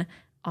in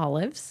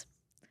olives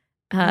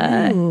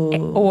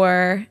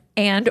or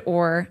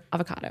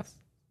avocado.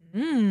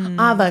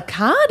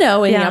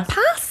 Avocado in your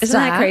pasta. Isn't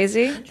that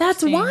crazy?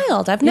 That's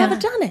wild. I've never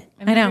done it.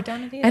 I know.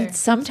 done it either. And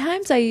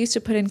sometimes I used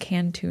to put in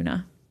canned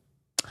tuna.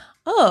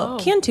 Oh,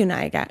 canned tuna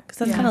I get because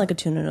that's kind of like a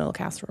tuna noodle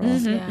casserole.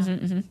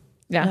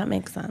 Yeah. That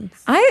makes sense.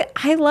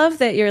 I love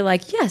that you're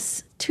like,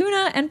 yes,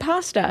 tuna and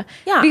pasta.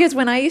 Yeah. Because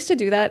when I used to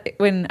do that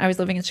when I was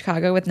living in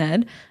Chicago with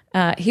Ned,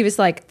 he was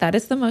like, that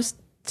is the most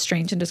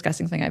strange and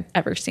disgusting thing I've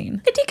ever seen.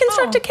 A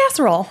deconstructed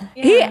casserole.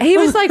 He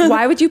was like,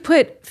 why would you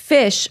put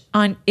fish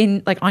on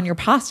your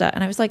pasta?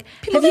 And I was like,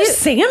 People do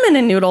salmon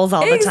and noodles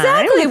all the time.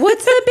 exactly.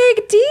 What's the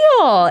big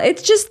deal?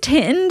 It's just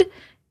tinned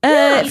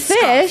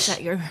fish.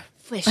 At your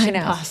fish I and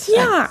know. pasta.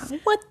 Yeah.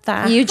 What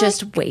the? You heck?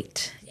 just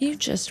wait. You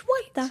just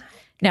wait. the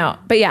No,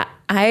 but yeah,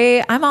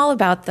 I'm all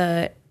about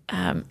the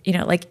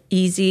like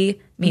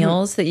easy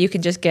meals that you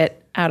can just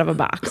get out of a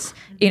box,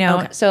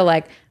 So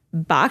like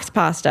boxed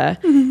pasta,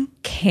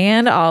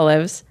 canned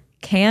olives,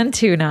 canned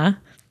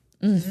tuna.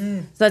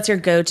 So that's your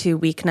go-to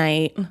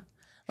weeknight,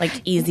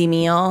 like easy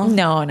meal?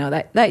 No,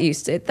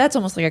 that's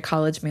almost like a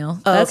college meal.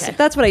 Okay.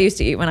 That's what I used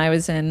to eat when I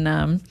was in,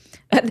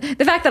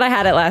 the fact that I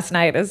had it last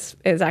night is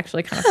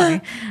actually kind of funny.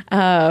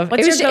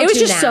 What's it your was go-to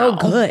just so now?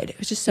 good. It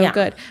was just so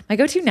good. My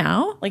go-to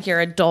now? Like your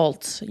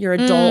adult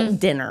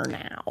dinner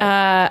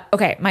now.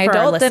 Okay, my For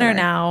our adult dinner listener.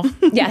 now.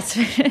 Yes.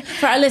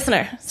 For our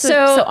listener.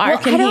 So our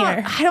can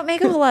hear. I don't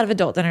make a whole lot of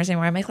adult dinners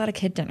anymore. I make a lot of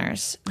kid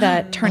dinners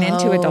that turn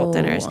into adult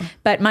dinners.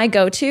 But my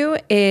go-to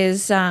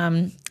is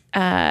salmon.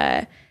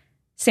 I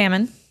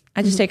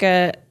just take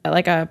a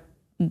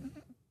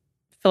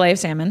fillet of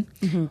salmon,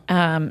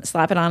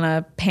 slap it on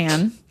a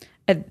pan.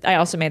 I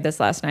also made this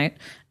last night.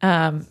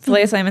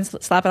 Fillet of salmon,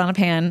 slap it on a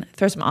pan,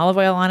 throw some olive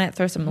oil on it,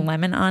 throw some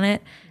lemon on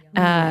it,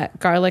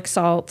 garlic,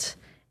 salt,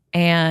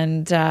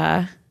 and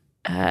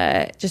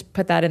just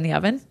put that in the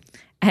oven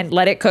and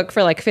let it cook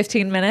for like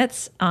 15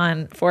 minutes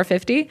on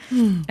 450.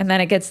 And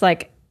then it gets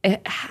like,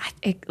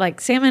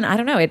 like salmon, I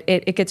don't know,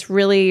 it gets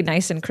really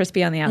nice and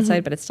crispy on the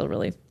outside, but it's still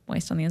really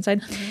moist on the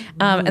inside.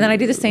 And then I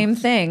do the same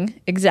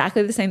thing,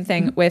 exactly the same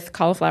thing with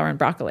cauliflower and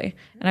broccoli.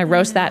 And I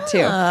roast that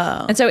too.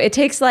 And so it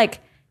takes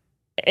like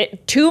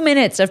 2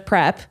 minutes of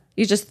prep.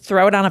 You just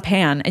throw it on a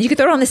pan, and you could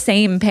throw it on the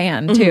same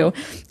pan too.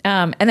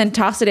 And then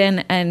toss it in,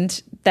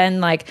 and then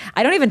like,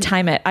 I don't even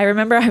time it. I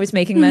remember I was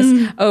making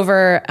this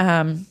over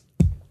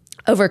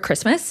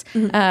Christmas,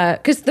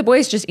 because the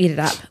boys just eat it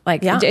up.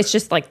 Like it's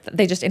just like,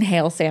 they just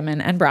inhale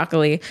salmon and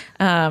broccoli,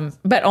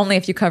 but only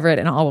if you cover it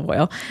in olive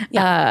oil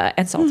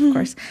and salt, of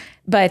course.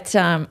 But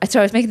so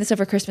I was making this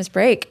over Christmas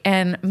break,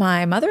 and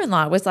my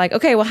mother-in-law was like,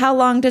 okay, well, how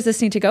long does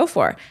this need to go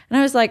for? And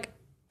I was like,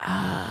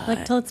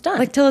 Like till it's done.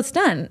 like till it's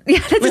done. Yeah,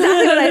 that's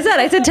exactly what I said.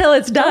 I said till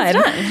it's done.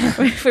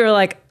 We were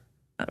like,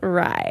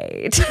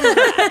 right.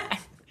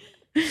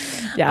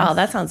 Yeah. Oh,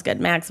 that sounds good.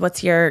 Max,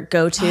 what's your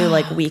go-to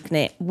like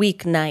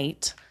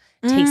weeknight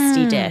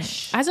tasty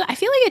dish? I feel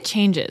like it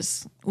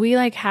changes. We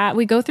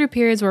we go through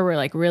periods where we're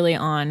like really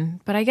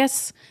on, but I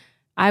guess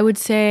I would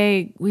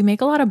say we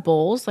make a lot of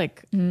bowls,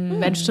 like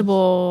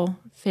vegetable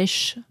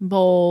fish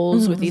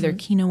bowls with either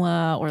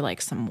quinoa or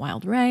like some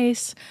wild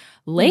rice.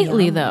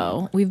 Lately,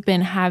 though, we've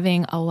been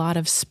having a lot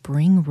of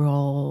spring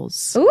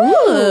rolls. Ooh,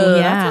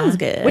 that sounds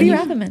good. What do you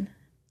wrap them in?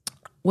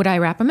 Would I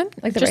wrap them in?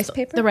 Like the Just rice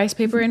paper? The rice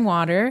paper in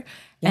water.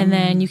 And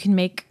then you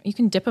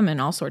can dip them in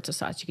all sorts of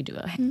sauce. You could do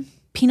a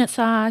peanut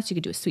sauce. You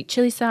could do a sweet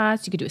chili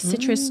sauce. You could do a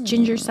citrus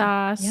ginger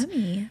sauce.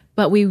 Yummy.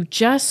 But we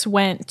just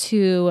went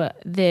to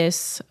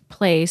this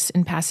place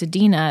in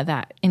Pasadena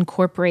that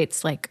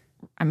incorporates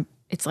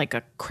it's like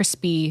a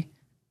crispy,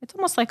 it's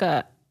almost like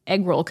a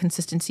egg roll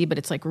consistency, but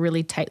it's like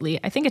really tightly.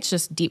 I think it's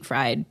just deep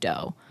fried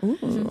dough.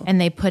 Ooh. And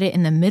they put it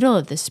in the middle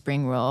of the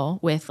spring roll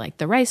with like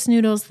the rice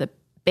noodles, the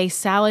base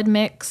salad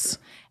mix,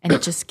 and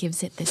it just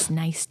gives it this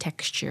nice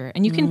texture.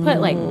 And you can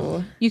put like,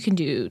 you can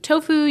do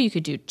tofu, you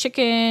could do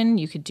chicken,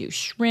 you could do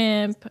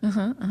shrimp.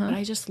 But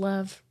I just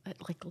love that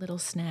like little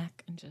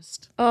snack and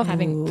just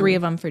having 3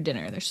 of them for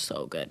dinner. They're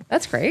so good.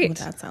 That's great.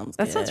 That sounds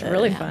That good. sounds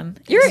really fun.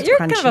 You're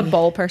kind of a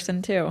bowl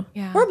person too.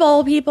 Yeah. We're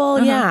bowl people.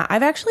 Yeah.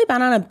 I've actually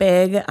been on a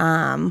big,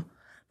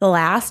 the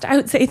last, I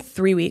would say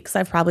 3 weeks,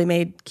 I've probably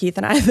made Keith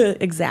and I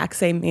the exact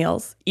same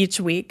meals each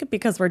week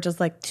because we're just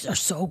like, these are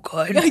so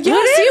good. We go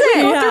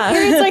through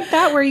periods like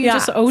that where you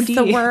just OD.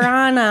 So we're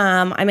on,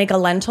 I make a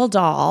lentil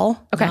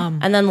dal. Okay.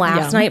 And then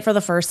last night for the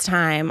first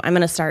time, I'm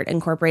going to start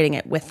incorporating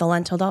it with the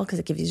lentil dal because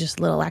it gives you just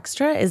a little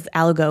extra, is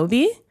al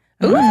gobi.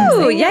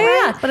 Ooh,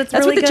 yeah. But it's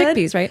That's really with the good.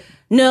 chickpeas, right?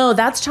 No,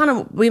 that's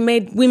chana. We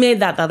made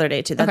that the other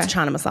day too. That's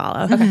chana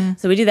masala. Okay.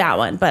 So we do that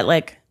one. But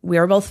like we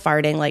were both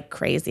farting like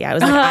crazy. I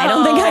was like, I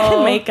don't think I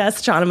can make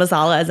us chana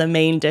masala as a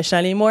main dish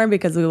anymore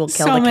because we will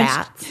kill the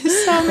cats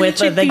with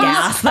the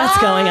gas that's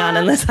going on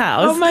in this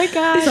house. Oh my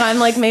God. So I'm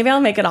like, maybe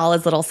I'll make it all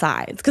as little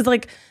sides. Because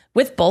like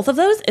with both of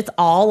those, it's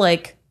all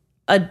like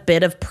a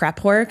bit of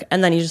prep work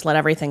and then you just let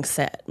everying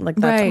sit. Like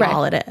that's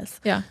all it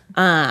is. Yeah. So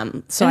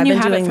And I've you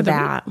been have it doing for the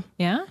that. week?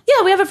 Yeah.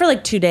 Yeah, we have it for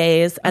like 2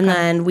 days. And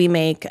then we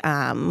make,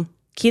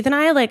 Keith and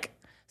I, like,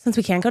 since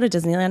we can't go to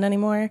Disneyland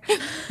anymore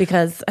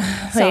because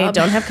they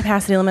don't have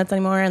capacity limits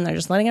anymore and they're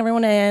just letting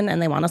everyone in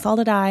and they want us all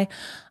to die.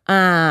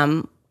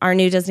 Our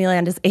new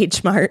Disneyland is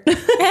H Mart.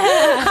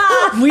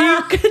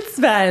 We could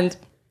spend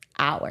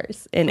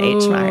hours in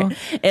H Mart.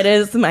 It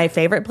is my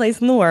favorite place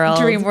in the world.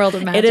 Dream world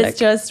of magic. It is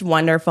just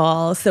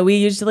wonderful. So we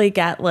usually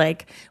get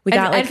like,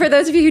 And for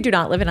those of you who do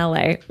not live in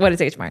LA, what is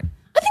H Mart?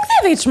 I think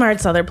they have H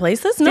Marts other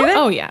places.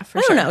 No, Oh yeah, for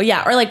I sure. don't know.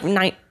 Yeah, or like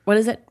what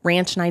is it?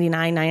 Ranch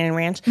 99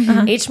 Ranch.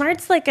 H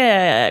Mart's like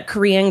a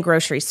Korean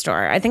grocery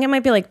store. I think it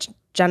might be like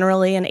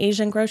generally an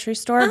Asian grocery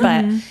store,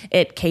 but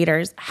it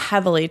caters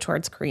heavily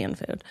towards Korean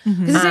food.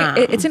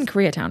 It's in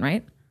Koreatown,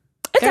 right?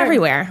 It's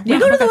everywhere. We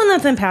go to the one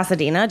that's in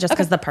Pasadena just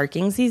because the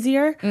parking's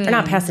easier. Or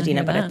not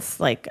Pasadena, but it's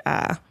like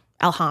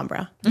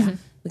Alhambra.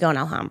 We go in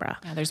Alhambra.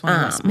 Yeah, there's one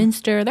in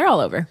Westminster. They're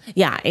all over.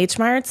 Yeah, H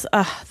Mart's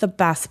the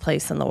best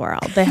place in the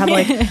world. They have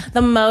like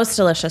the most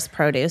delicious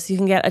produce. You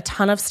can get a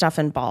ton of stuff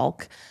in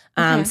bulk.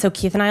 So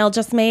Keith and I will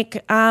just make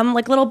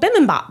like little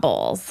bibimbap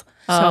bowls.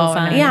 So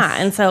fun. Yeah,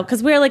 and so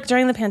because we were like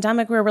during the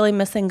pandemic, we were really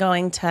missing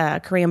going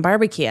to Korean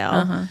barbecue,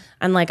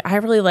 and like I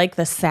really like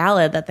the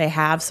salad that they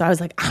have. So I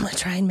was like, I'm gonna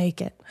try and make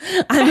it.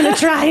 I'm gonna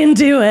try and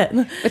do it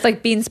With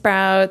like bean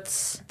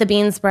sprouts. the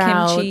bean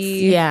sprouts. Kimchi.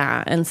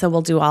 Yeah, and so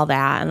we'll do all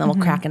that, and then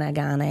we'll crack an egg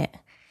on it.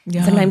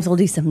 Sometimes we'll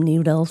do some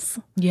noodles.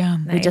 Yeah.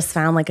 We just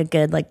found like a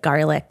good like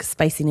garlic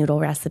spicy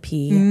noodle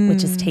recipe,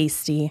 which is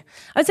tasty.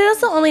 I would say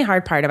that's the only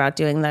hard part about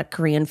doing the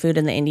Korean food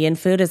and the Indian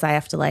food is I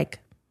have to like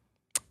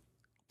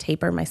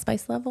taper my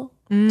spice level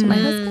to my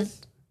husband.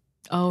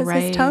 Oh, Because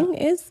right. his tongue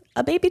is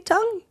a baby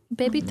tongue.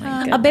 Baby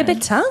tongue. A baby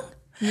tongue.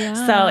 Yeah.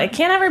 So it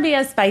can't ever be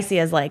as spicy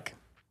as like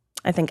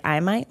I think I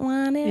might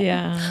want it.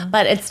 Yeah.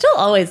 But it's still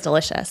always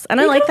delicious.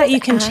 And I like that you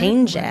can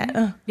change it.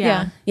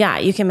 Yeah. Yeah,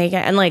 you can make it.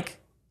 And like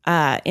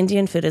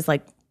Indian food is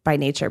like by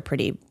nature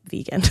pretty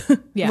vegan.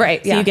 Yeah.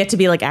 Right. So Yeah. you get to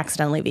be like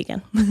accidentally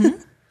vegan.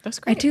 That's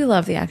I great. do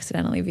love the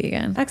accidentally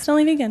vegan.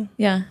 Accidentally vegan.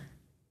 Yeah.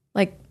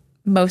 Like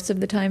most of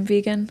the time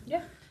vegan.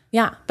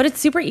 Yeah. But it's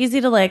super easy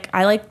to like,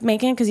 I like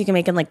making it because you can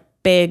make in like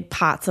big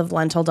pots of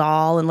lentil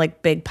dal and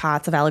like big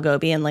pots of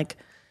aligobi and like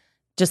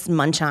just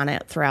munch on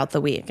it throughout the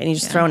week. And you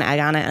just throw an egg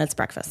on it and it's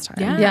breakfast time.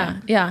 Yeah. Yeah.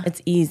 Yeah.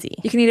 It's easy.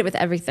 You can eat it with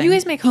everything. You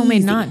guys make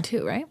homemade naan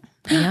too, right?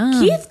 Yeah.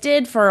 Keith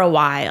did for a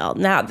while.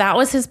 Now that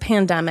was his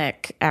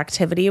pandemic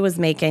activity was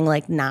making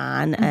like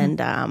naan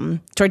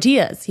and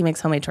tortillas. He makes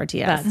homemade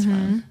tortillas. That's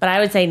fun. But I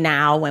would say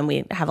now when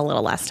we have a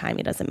little less time,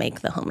 he doesn't make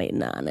the homemade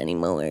naan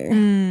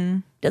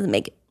anymore. Doesn't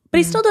make it. But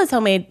he still does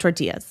homemade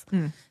tortillas.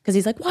 Because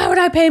he's like, why would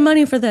I pay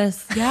money for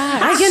this? Yeah.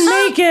 I can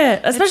make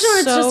it. Especially when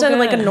it's so just at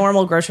like a good.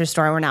 normal grocery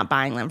store and we're not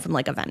buying them from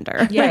like a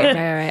vendor.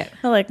 Right.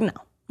 We're like, no,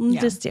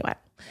 just do it.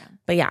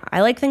 But yeah, I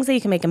like things that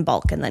you can make in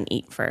bulk and then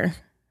eat for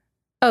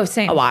Oh,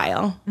 same. a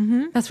while.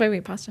 That's why we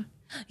eat pasta.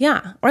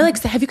 Yeah. Or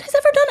like, have you guys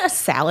ever done a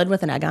salad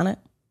with an egg on it?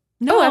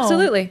 No. Oh,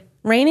 absolutely.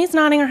 Rainy's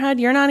nodding her head.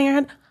 You're nodding your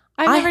head.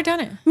 I've never done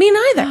it. Me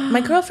neither.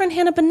 My girlfriend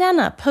Hannah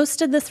Banana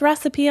posted this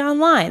recipe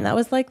online. That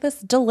was like this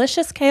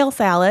delicious kale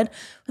salad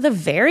with a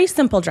very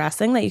simple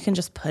dressing that you can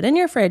just put in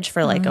your fridge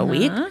for like a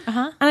week.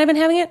 And I've been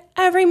having it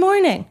every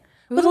morning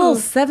with a little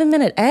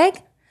 7-minute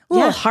egg, a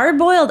little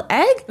hard-boiled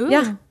egg.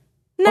 Yeah.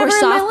 Never Or in my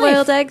soft life.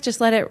 boiled egg.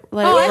 Just let it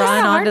I had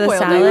run onto the hard-boiled egg.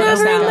 salad.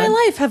 Never in salad. my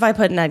life have I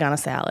put an egg on a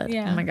salad.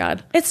 Yeah. Oh my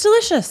God. It's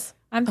delicious.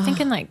 I'm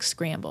thinking like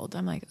scrambled.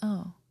 I'm like,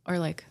 oh. Or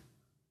like,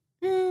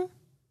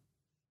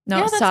 No,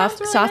 Yeah, that soft sounds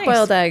really soft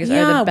boiled eggs are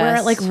Yeah, the best. where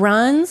it like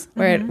runs.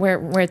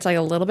 where it's like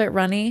a little bit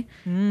runny.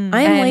 I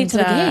am late to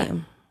the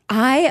game.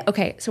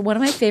 So one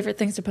of my favorite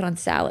things to put on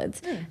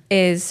salads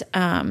is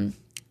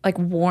like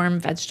warm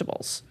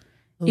vegetables.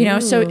 You know,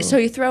 so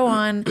you throw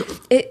on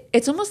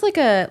it's almost like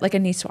a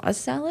niçoise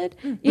salad.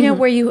 You know,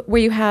 where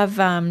you have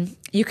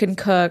you can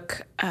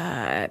cook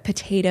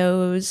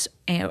potatoes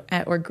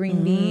or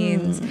green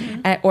beans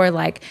or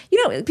like,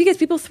 you know, because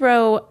people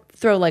throw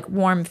like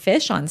warm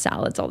fish on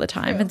salads all the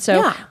time. And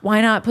so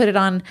why not put it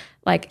on,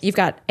 like, you've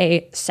got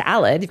a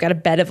salad, you've got a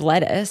bed of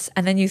lettuce,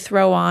 and then you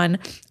throw on,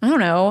 I don't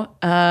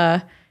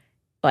know,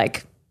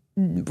 like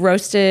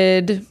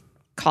roasted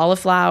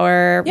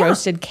cauliflower,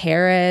 roasted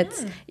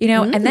carrots, you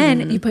know, and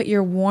then you put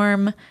your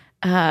warm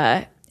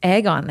egg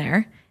on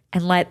there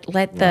and let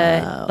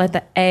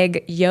the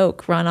egg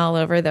yolk run all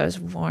over those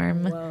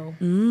warm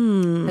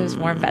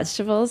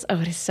vegetables. Oh,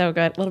 it is so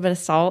good. A little bit of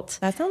salt.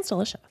 That sounds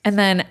delicious. And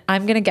then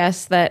I'm going to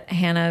guess that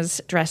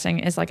Hannah's dressing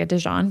is like a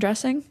Dijon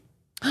dressing.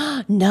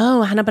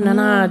 No, Hannah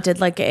Banana did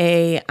like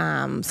a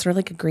sort of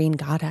like a green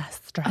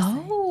goddess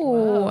dressing.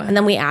 Oh. And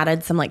then we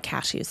added some like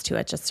cashews to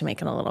it just to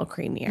make it a little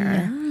creamier.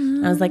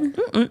 And I was like,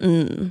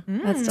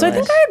 That's So I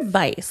think our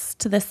advice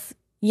to this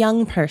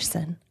young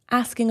person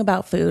asking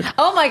about food,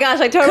 oh my gosh,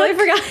 I totally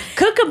forgot.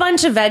 cook a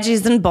bunch of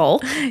veggies in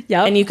bulk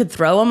Yep. and you could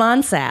throw them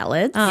on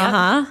salads.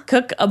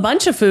 Cook a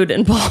bunch of food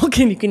in bulk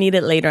and you can eat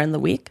it later in the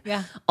week.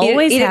 Yeah.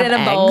 Always Eat it have in a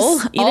eggs. bowl.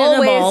 Eat it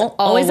in a bowl.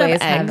 Always have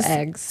Always have eggs.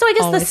 eggs. So I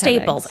guess Always the have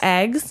staples,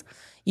 eggs.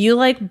 You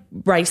like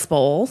rice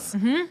bowls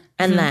and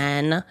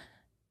then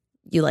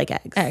you like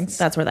eggs. Eggs.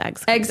 That's where the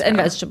eggs Eggs and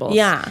vegetables.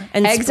 Yeah.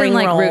 And eggs spring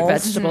and like root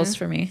rolls. vegetables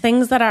for me.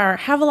 Things that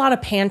have a lot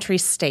of pantry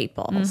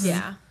staples.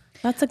 yeah.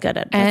 That's a good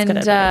advice. And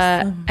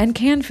advice. and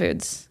canned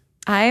foods.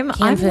 I'm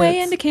Canned way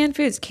foods. into canned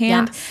foods.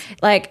 Canned Yes.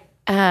 like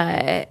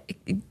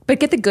but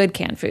get the good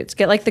canned foods.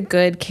 Get like the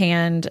good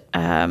canned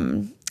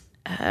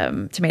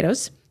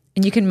tomatoes.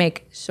 And you can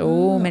make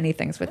so many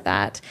things with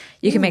that.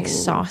 You can make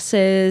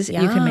sauces.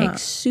 You can make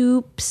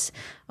soups.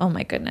 Oh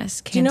my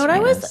goodness. Do you know what I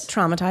was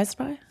traumatized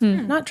by?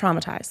 Not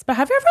traumatized, but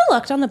have you ever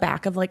looked on the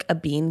back of like a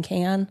bean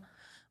can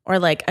or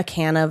like a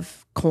can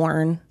of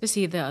corn? To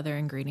see the other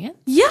ingredient.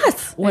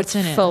 Yes. What's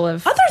in it? full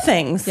of Other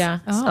things. a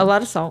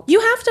lot of salt.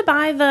 You have to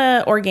buy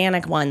the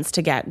organic ones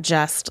to get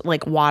just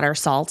like water,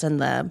 salt in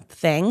the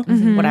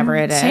thing, whatever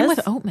it is. Same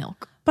with oat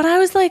milk. But I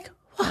was like,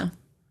 what?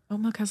 Oat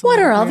milk has a what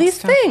lot are of all weird these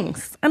stuff.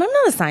 things? And I'm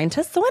not a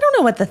scientist, so I don't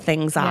know what the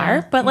things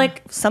are. But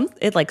like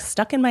it like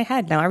stuck in my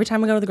head. Now every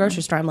time I go to the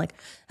grocery store, I'm like,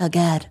 oh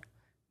God,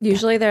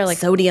 Usually they're like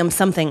sodium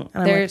something. And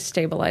I'm they're like,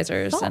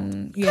 stabilizers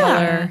and yeah.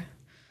 color.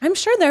 I'm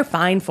sure they're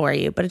fine for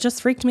you, but it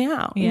just freaked me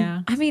out.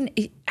 Yeah. I mean,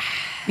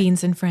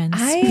 Beans and friends.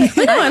 I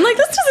know. I'm like,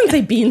 this doesn't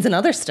say beans and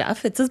other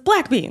stuff. It says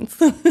black beans.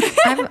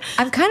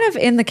 I'm kind of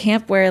in the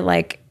camp where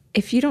like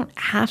if you don't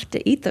have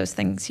to eat those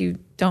things, you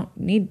don't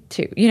need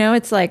to. You know,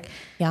 it's like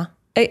Yeah.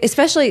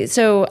 especially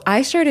so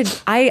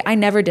I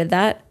never did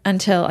that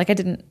until like I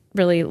didn't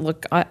really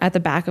look at the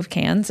back of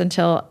cans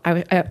until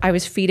I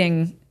was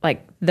feeding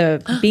like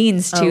the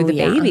beans to the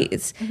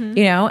babies,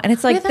 you know, and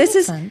it's like this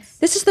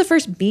is the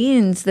first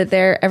beans that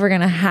they're ever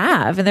gonna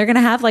have, and they're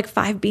gonna have like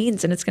 5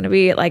 beans, and it's gonna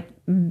be like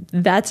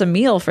that's a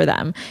meal for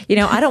them, you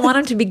know. I don't want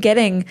them to be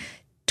getting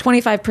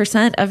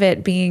 25% of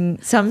it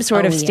being some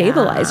sort of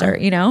stabilizer,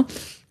 you know.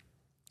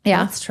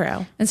 Yeah, That's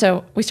true. And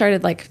so we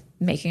started like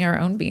making our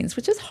own beans,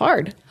 which is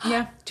hard.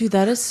 yeah. Dude,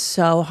 that is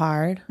so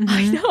hard.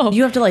 I know.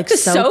 You have to like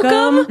soak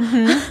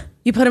them.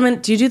 You put them in.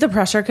 Do you do the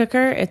pressure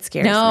cooker? It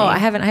scares me. No, I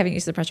haven't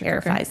used the pressure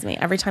cooker. Terrifies me.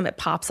 Every time it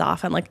pops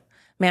off, I'm like,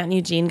 Matt and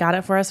Eugene got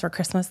it for us for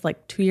Christmas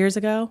like 2 years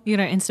ago. You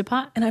know,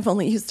 Instapot? And I've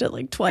only used it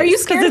like twice. Are you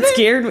scared of it it?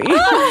 scared me.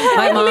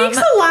 My It mom makes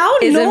a loud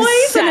is noise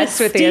and it obsessed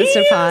with the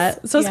steams.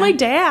 Instapot. So is my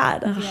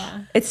dad.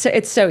 Yeah.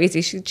 It's so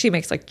easy. She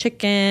makes like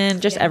chicken,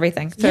 just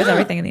everything. Throws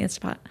everything in the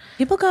Instapot.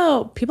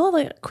 People have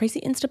like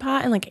crazy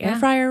Instapot and like air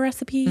fryer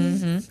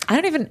recipes. I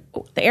don't even.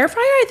 The air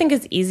fryer I think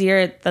is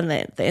easier than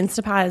the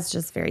Instapot is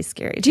just very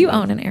scary. Do you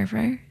own an air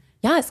fryer?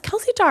 Yes,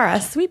 Kelsey Dara,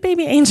 sweet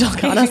baby angel,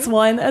 got us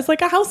one as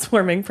like a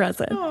housewarming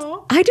present.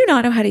 I do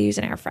not know how to use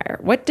an air fryer.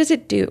 What does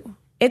it do?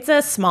 It's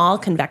a small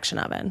convection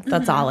oven.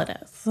 That's all it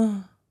is.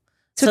 So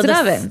it's an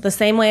oven. The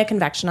same way a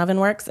convection oven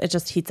works, it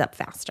just heats up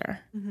faster.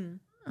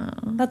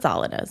 That's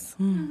all it is.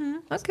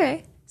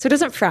 Okay, so it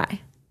doesn't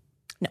fry.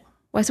 No.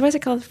 Why is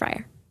it called a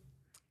fryer?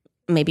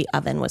 Maybe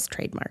oven was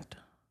trademarked.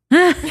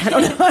 I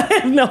don't know. I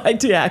have no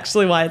idea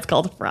actually why it's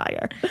called a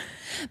fryer.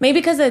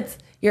 Maybe because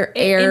you're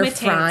air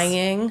imitates.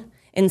 frying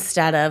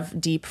instead of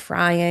deep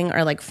frying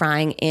or like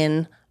frying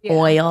in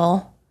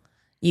oil.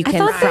 You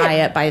can fry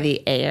it by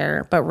the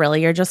air, but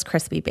really you're just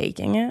crispy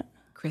baking it.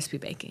 Crispy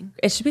baking.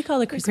 It should be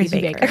called a crispy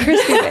baker. A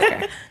crispy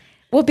baker.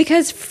 Well,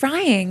 because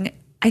frying,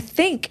 I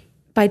think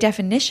by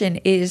definition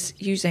is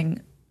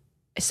using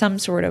some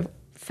sort of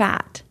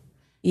fat.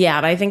 Yeah,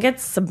 but I think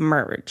it's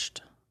submerged.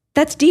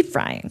 That's deep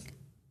frying.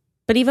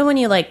 But even when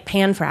you like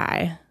pan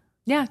fry,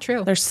 Yeah,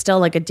 true. there's still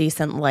like a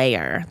decent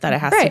layer that it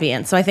has to be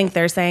in. So I think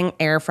they're saying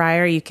air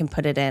fryer, you can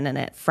put it in and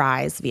it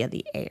fries via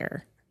the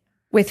air.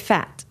 With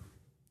fat.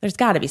 There's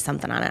got to be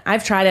something on it.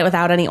 I've tried it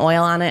without any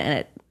oil on it and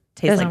it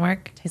tastes Doesn't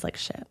work. Tastes like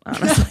shit,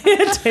 honestly.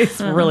 It tastes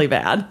really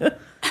bad.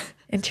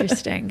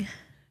 Interesting.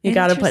 You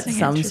got to put Interesting,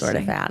 some sort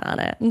of interesting. fat on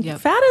it.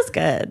 Yep. Fat is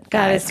good.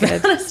 Fat is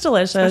good. Fat is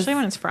delicious. Especially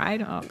when it's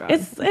fried. Oh, God.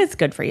 It's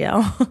good for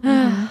you.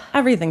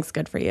 Everything's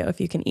good for you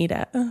if you can eat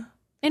it.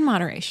 in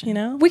moderation. You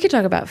know? We could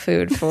talk about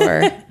food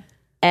forever.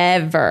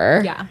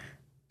 Yeah.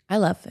 I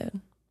love food.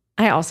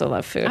 I also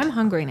love food. I'm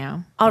hungry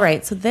now. All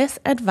right, so this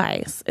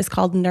advice is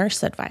called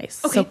nurse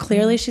advice. So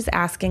clearly she's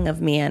asking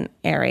of me and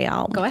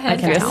Ariel. Go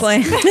ahead. I can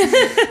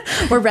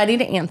tell. We're ready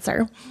to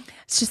answer.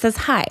 She says,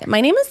 hi,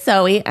 my name is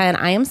Zoe, and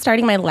I am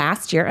starting my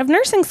last year of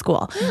nursing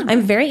school.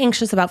 I'm very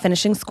anxious about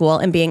finishing school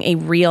and being a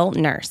real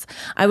nurse.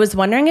 I was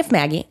wondering if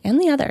Maggie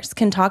and the others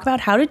can talk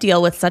about how to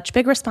deal with such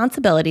big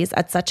responsibilities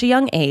at such a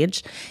young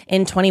age,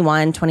 in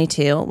 21,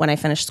 22, when I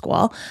finished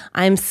school.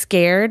 I'm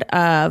scared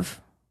of...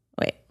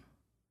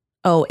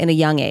 in a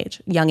young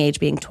age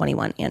being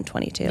 21 and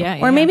 22.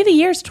 Or maybe the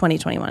years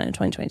 2021 and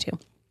 2022.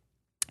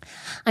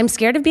 I'm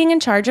scared of being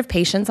in charge of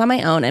patients on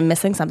my own and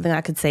missing something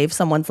that could save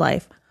someone's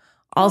life.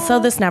 Also,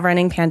 this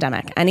never-ending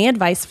pandemic. Any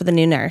advice for the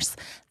new nurse?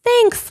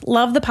 Thanks.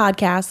 Love the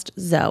podcast,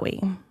 Zoe.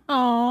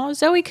 Oh,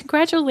 Zoe,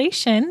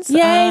 congratulations.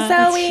 Yay,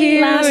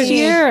 Zoe. Last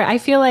year. I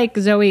feel like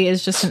Zoe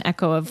is just an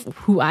echo of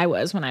who I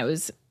was when I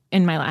was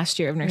in my last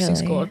year of nursing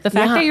school. The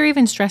fact that you're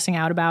even stressing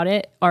out about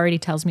it already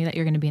tells me that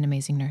you're going to be an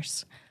amazing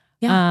nurse.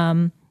 Yeah.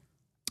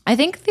 I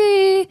think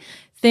the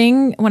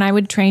thing when I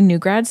would train new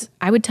grads,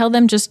 I would tell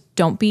them just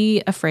don't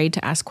be afraid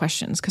to ask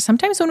questions. Because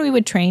sometimes when we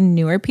would train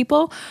newer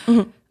people,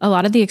 a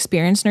lot of the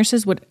experienced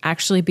nurses would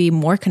actually be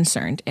more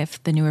concerned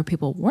if the newer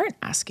people weren't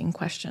asking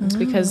questions.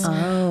 Because a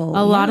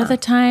lot of the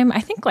time,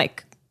 I think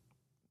like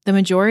the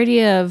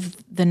majority of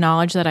the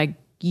knowledge that I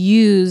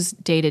use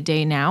day to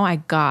day now, I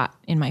got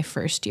in my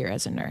first year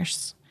as a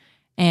nurse.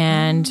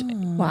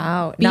 And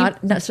wow.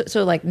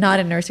 So like not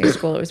in nursing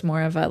school. It was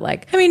more of a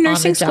like, I mean,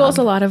 nursing school is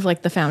a lot of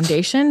like the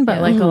foundation,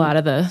 but like a lot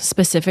of the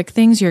specific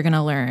things you're going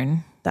to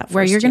learn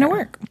where you're going to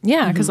work.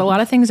 Yeah. Because a lot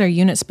of things are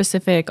unit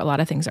specific. A lot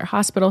of things are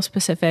hospital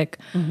specific.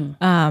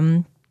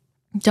 Don't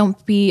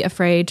be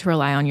afraid to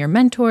rely on your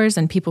mentors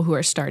and people who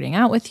are starting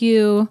out with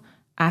you.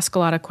 Ask a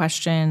lot of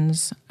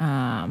questions.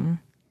 And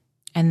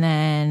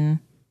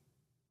then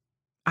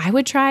I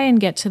would try and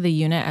get to the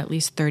unit at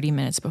least 30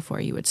 minutes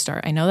before you would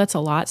start. I know that's a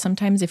lot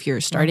sometimes if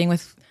you're starting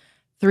with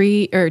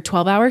 3 or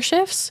 12-hour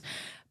shifts,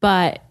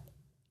 but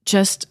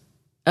just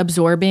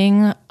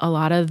absorbing a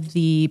lot of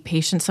the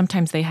patients.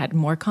 Sometimes they had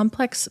more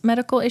complex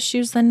medical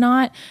issues than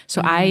not.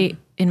 So I,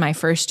 in my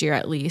first year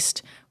at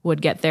least,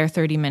 would get there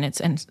 30 minutes.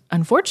 And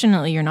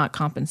unfortunately, you're not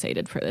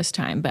compensated for this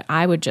time. But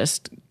I would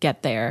just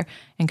get there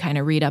and kind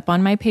of read up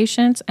on my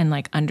patients and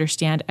like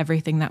understand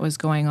everything that was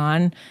going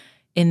on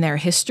in their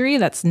history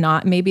that's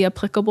not maybe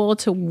applicable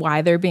to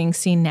why they're being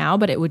seen now,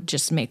 but it would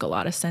just make a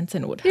lot of sense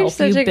and it would help You're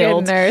such you a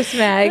build. good nurse,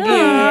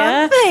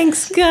 Maggie.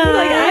 Thanks, guys.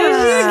 I was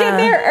going to get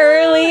there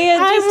early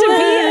and just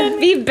to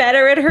be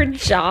better at her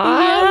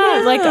job.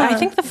 Yeah, like I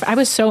think I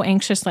was so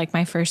anxious like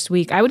my first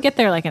week. I would get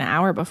there like an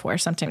hour before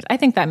sometimes. I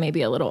think that may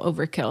be a little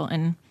overkill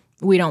and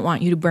we don't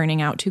want you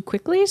burning out too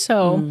quickly.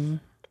 So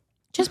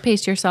just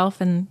pace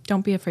yourself and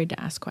don't be afraid to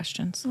ask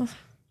questions.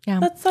 Yeah,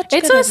 That's such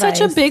it's good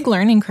such a advice. big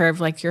learning curve,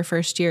 like your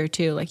first year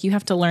too. Like you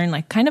have to learn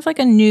like kind of like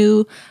a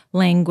new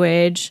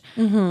language.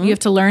 You have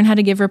to learn how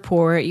to give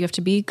report. You have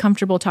to be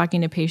comfortable talking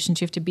to patients.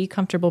 You have to be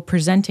comfortable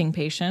presenting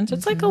patients.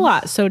 It's like a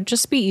lot. So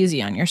just be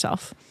easy on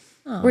yourself.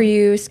 Were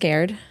you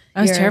scared?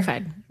 I was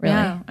terrified. Really?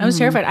 Yeah, I was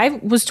terrified. I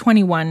was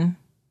 21.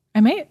 I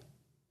may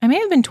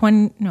have been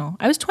 20. No,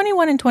 I was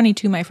 21 and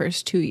 22 my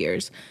first 2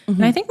 years.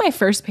 And I think my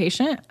first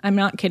patient, I'm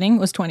not kidding,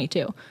 was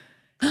 22.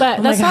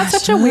 But that's not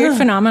such a weird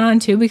phenomenon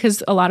too,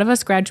 because a lot of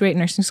us graduate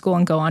nursing school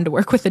and go on to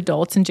work with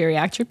adults and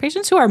geriatric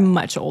patients who are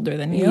much older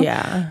than you.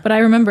 Yeah. But I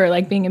remember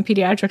like being in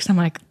pediatrics, I'm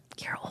like,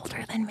 you're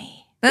older than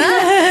me.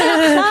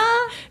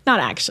 Not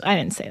actually. I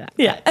didn't say that.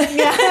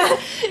 Yeah.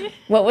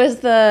 What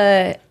was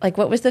the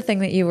thing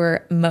that you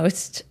were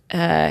most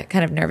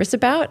kind of nervous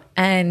about,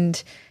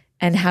 and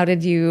how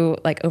did you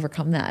like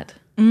overcome that?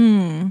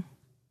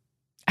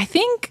 I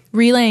think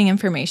relaying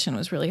information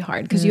was really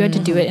hard because you had to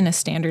do it in a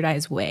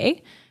standardized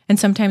way. And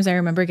sometimes I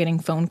remember getting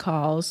phone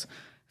calls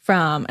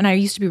from, and I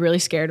used to be really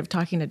scared of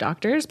talking to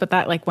doctors, but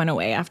that like went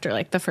away after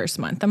like the first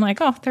month. I'm like,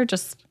 oh, they're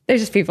just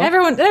people.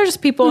 they're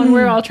just people and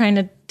we're all trying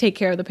to take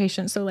care of the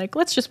patient. So like,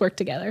 let's just work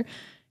together.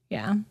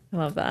 Yeah. I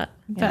love that.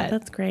 Yeah,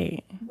 that's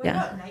great.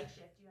 Yeah.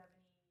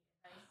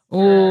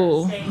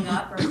 Ooh.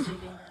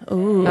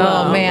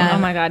 Oh man. Oh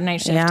my God,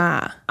 night shift.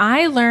 Yeah.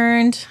 I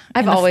learned.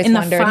 I've always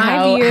wondered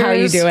how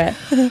you do it.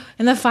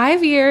 In the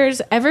 5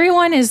 years,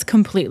 everyone is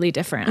completely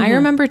different. I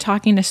remember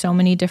talking to so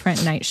many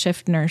different night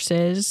shift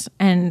nurses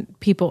and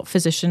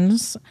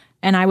physicians,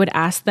 and I would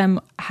ask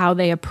them how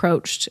they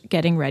approached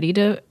getting ready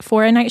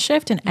for a night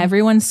shift, and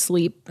everyone's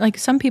sleep. Like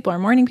some people are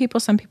morning people,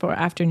 some people are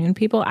afternoon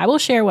people. I will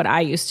share what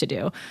I used to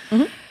do.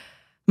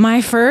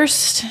 My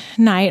first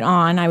night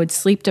on, I would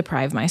sleep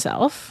deprive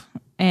myself.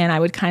 And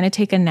I would kind of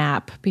take a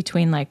nap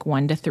between like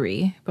 1 to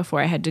 3 before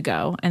I had to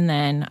go. And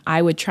then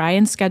I would try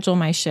and schedule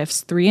my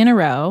shifts 3 in a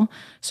row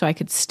so I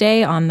could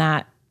stay on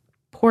that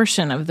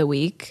portion of the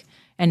week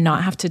and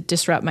not have to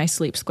disrupt my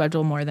sleep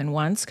schedule more than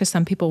once. Because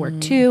some people work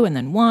 2 and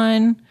then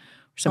 1. Or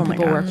some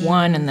people work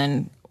 1 and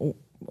then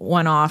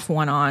 1 off,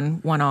 1 on,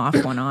 1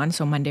 off, 1 on.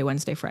 So Monday,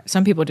 Wednesday, Friday.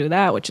 Some people do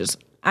that, which is,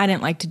 I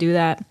didn't like to do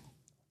that.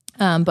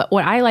 But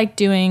what I liked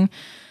doing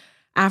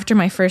after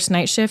my first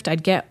night shift,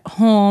 I'd get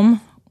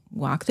home,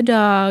 walk the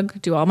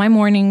dog, do all my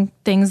morning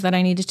things that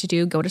I needed to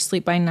do, go to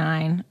sleep by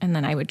 9, and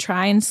then I would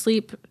try and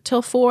sleep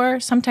till 4.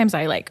 Sometimes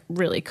I like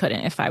really couldn't.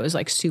 If I was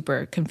like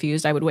super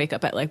confused, I would wake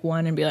up at like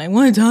 1 and be like,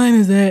 what time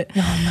is it?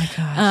 Oh my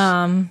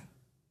gosh.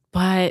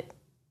 But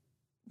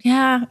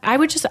yeah, I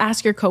would just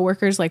ask your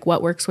coworkers like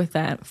what works with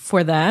them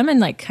for them,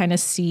 and like kind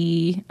of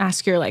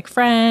ask your like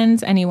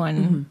friends,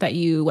 anyone that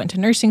you went to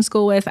nursing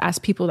school with,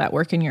 ask people that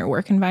work in your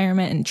work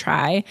environment and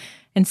try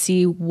and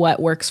see what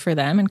works for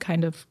them and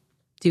kind of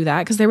do that.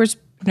 Because there was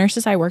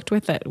nurses I worked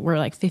with that were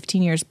like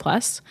 15 years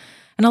plus,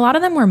 and a lot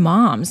of them were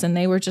moms, and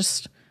they would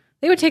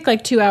take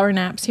like 2-hour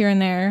naps here and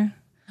there.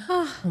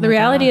 The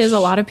reality is a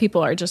lot of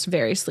people are just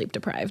very sleep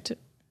deprived.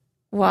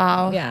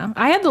 Wow. Yeah.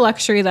 I had the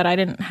luxury that I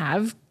didn't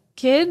have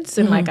kids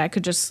and like I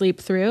could just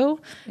sleep through.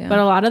 But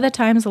a lot of the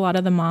times, a lot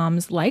of the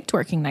moms liked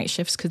working night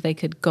shifts because they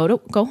could go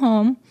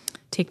home,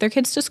 take their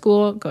kids to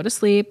school, go to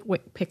sleep,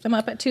 pick them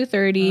up at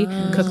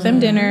 2:30, cook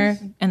them dinner,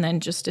 and then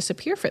just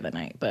disappear for the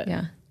night. But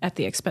at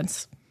the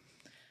expense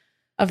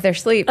Of their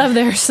sleep.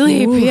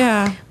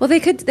 Yeah. Well, they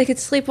could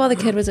sleep while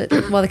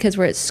the kids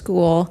were at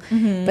school,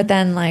 but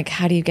then like,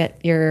 how do you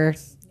get your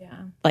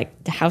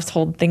like the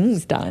household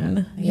things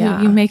done?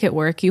 You make it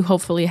work. You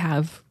hopefully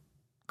have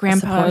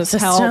grandpa's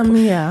help.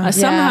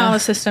 Somehow a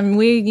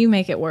system. You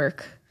make it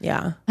work.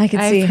 Yeah. I've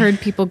I've heard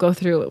people go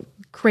through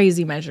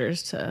crazy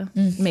measures to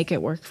make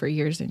it work for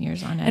years and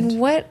years on end. And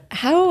what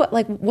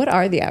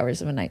are the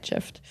hours of a night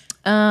shift?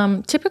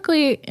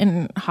 Typically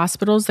in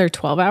hospitals, they're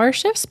 12-hour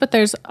shifts, but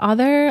there's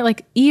other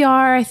like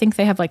ER. I think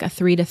they have like a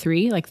 3 to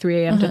 3, like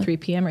 3 a.m. to 3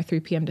 p.m. or 3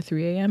 p.m. to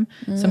 3 a.m.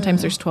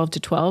 Sometimes there's 12 to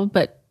 12,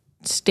 but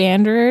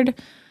standard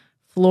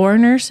floor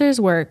nurses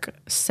work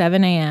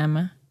 7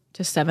 a.m.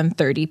 to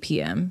 7:30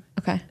 p.m.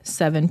 Okay.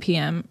 7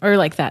 p.m. or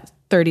like that.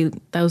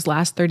 Those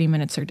last 30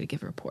 minutes are to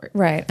give a report.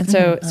 Right. And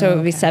so it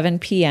would be 7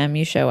 p.m.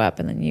 you show up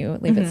and then you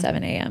leave at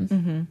 7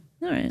 a.m.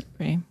 All right.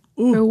 Pretty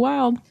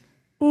wild.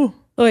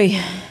 Oy.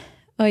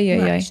 Oh,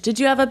 yeah. much. Did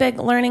you have a big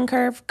learning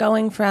curve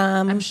going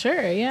from, I'm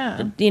sure,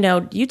 yeah.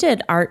 you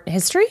did art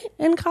history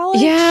in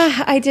college?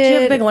 Yeah, I Did you have a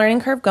did. big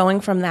learning curve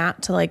going from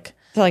that to like,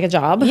 To like a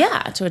job?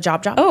 to a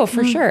job? Oh,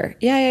 for sure.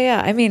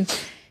 Yeah. I mean,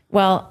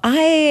 well,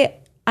 I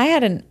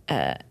had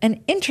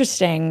an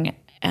interesting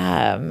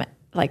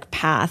like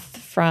path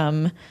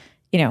from,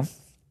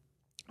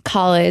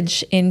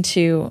 college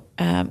into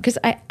because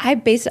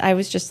I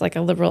was just like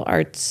a liberal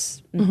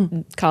arts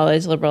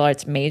college, liberal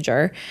arts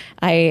major.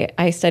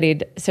 I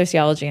studied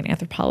sociology and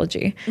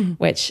anthropology,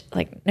 which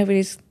like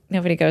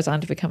nobody goes on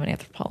to become an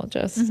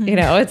anthropologist.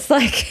 It's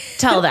like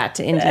Tell that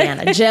to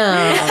Indiana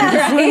Jones.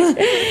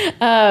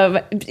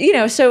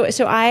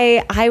 So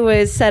I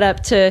was set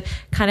up to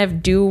kind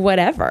of do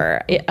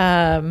whatever.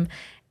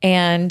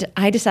 And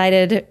I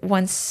decided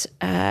once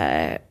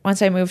I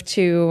moved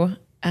to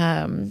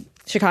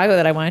Chicago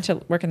that I wanted to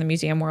work in the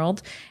museum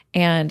world.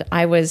 And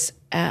I was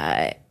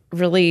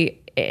really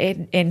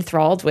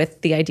enthralled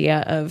with the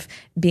idea of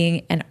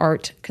being an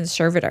art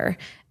conservator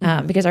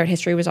because art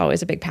history was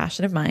always a big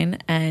passion of mine.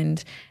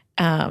 And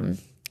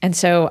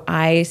so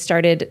I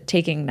started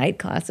taking night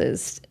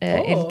classes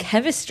in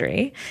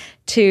chemistry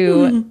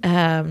to,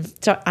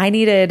 so I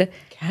needed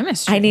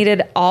Chemistry. I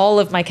needed all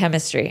of my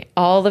chemistry,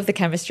 all of the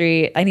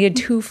chemistry. I needed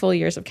 2 full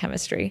years of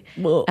chemistry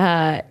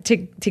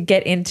to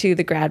get into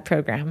the grad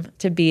program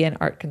to be an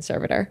art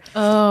conservator.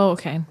 Oh,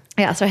 okay.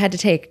 Yeah, so I had to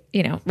take,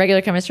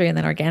 regular chemistry and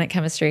then organic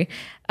chemistry.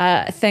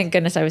 Thank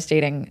goodness I was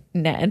dating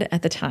Ned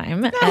at the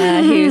time.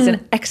 He was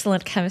an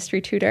excellent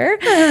chemistry tutor.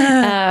 So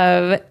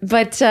I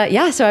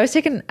was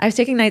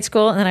taking night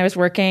school, and then I was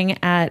working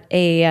at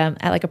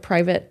a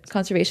private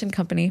conservation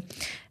company.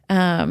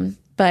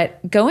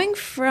 But going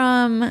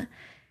from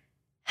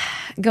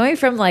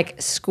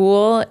like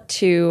school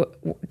to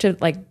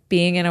like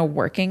being in a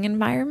working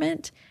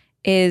environment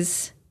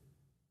is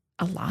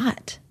a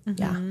lot.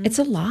 Yeah. It's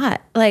a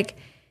lot. Like,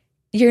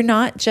 you're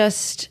not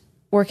just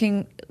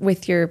working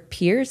with your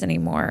peers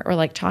anymore or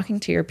like talking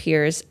to your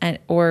peers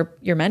or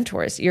your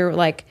mentors. You're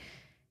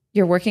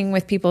working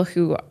with people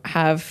who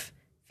have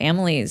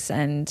families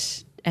and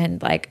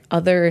like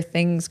other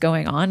things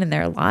going on in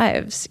their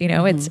lives.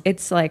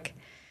 It's like,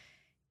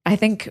 I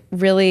think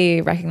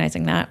really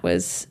recognizing that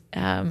was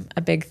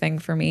a big thing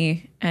for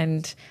me,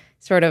 and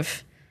sort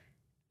of,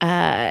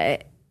 I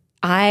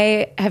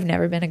have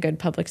never been a good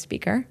public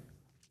speaker.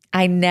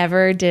 I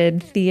never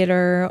did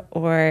theater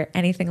or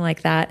anything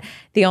like that.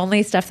 The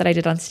only stuff that I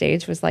did on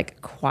stage was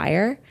like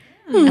choir.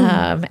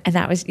 And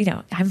that was,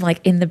 I'm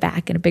like in the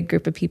back in a big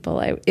group of people.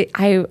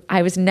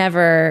 I was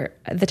never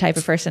the type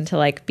of person to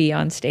like be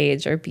on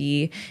stage or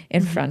be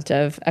in front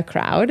of a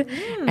crowd.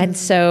 And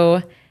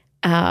so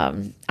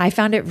I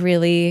found it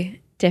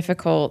really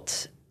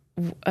difficult,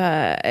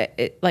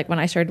 like when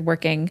I started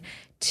working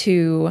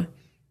to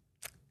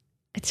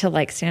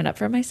like stand up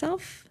for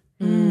myself,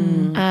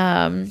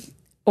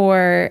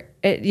 or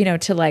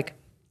to like.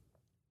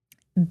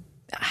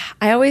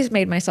 I always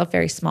made myself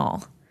very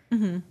small,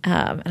 and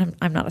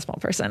I'm not a small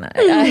person, and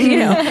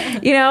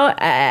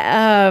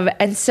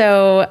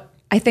so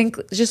I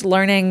think just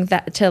learning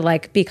that to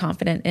like be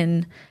confident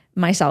in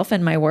myself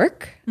and my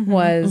work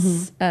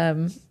was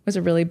a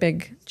really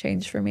big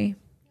change for me.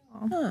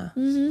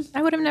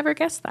 I would have never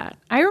guessed that.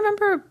 I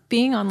remember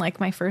being on like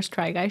my first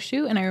Try Guy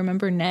shoot, and I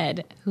remember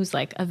Ned, who's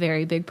like a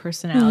very big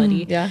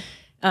personality,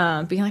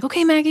 being like,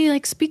 "Okay, Maggie,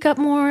 like speak up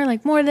more,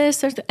 like more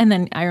this." And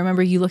then I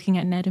remember you looking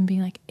at Ned and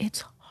being like,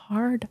 "It's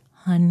hard,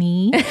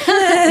 honey.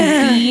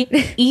 Be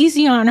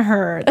easy on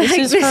her. This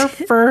is her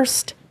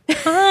first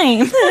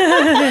time."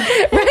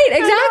 Right,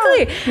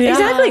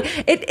 exactly.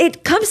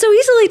 It comes so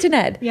easily to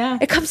Ned. Yeah.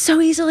 It comes so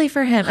easily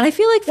for him. And I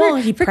feel like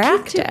he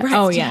practiced.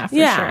 Oh yeah, for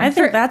Yeah, sure. I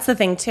think that's the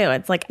thing too.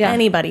 It's like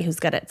anybody who's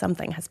good at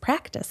something has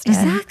practiced it.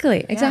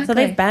 Exactly. So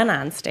they've been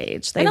on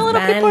stage. They've And a lot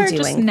of been people are doing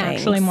just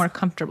naturally things. more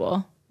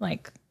comfortable,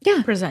 like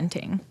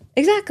presenting,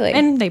 Exactly.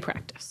 and they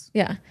practice.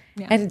 Yeah.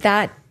 And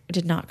that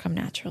did not come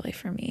naturally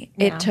for me.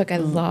 It took a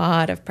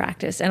lot of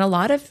practice and a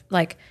lot of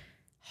like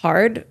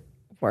hard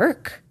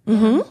work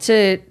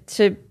to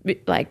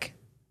like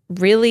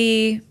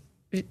really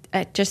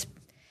just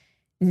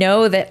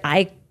know that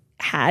I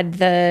had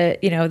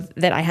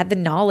the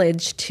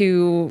knowledge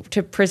to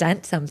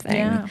present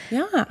something.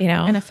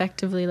 And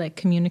effectively like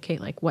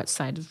communicate like what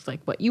side of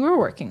like what you were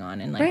working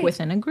on, and like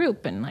within a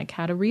group, and like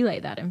how to relay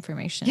that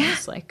information.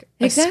 It's like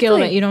a skill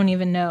that you don't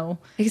even know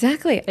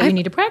Exactly. that you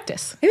need to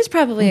practice. It was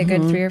probably a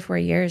good 3 or 4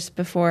 years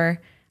before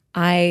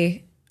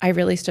I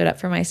really stood up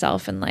for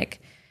myself, and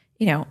like,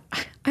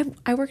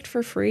 I worked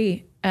for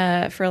free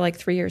for like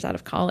 3 years out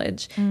of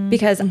college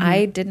because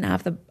I didn't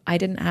have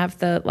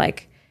the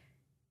like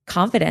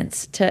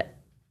confidence to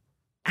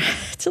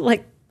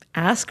like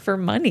ask for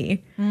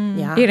money,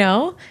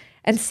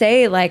 and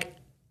say like,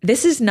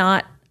 this is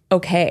not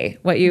okay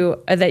that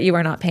you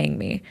are not paying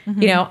me.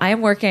 I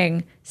am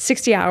working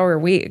 60-hour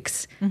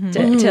weeks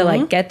to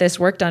like get this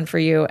work done for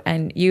you,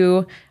 and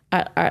you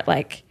are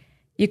like,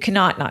 you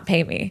cannot not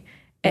pay me.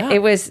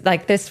 It was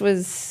like, this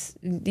was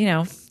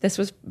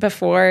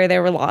before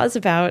there were laws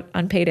about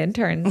unpaid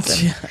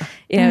interns.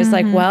 And, it's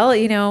like, well,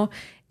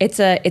 it's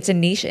a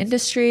niche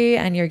industry,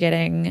 and you're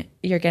getting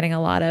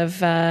a lot of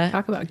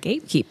Talk about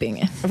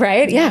gatekeeping.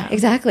 right. Yeah,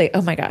 exactly.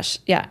 Oh my gosh.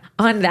 Yeah.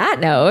 On that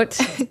note,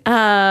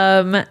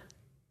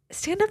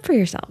 stand up for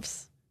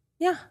yourselves.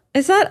 Yeah.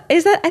 Is that?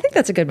 I think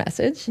that's a good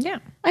message. Yeah.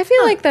 I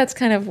feel like that's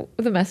kind of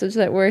the message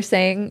that we're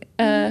saying.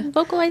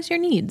 Vocalize your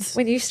needs.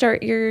 When you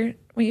start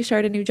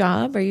a new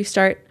job, or you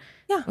start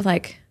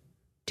like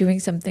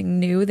doing something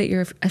new that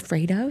you're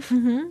afraid of,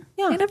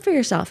 stand up for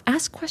yourself.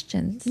 Ask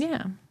questions.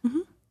 Yeah.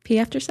 Pee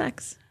after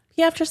sex.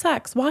 Pee after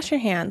sex. Wash your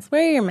hands.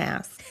 Wear your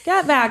mask.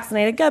 Get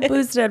vaccinated. Get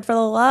boosted. For the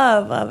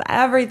love of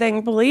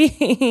everything,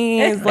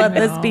 please let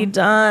this be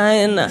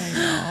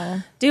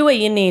done. Do what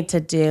you need to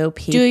do,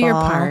 people. Do your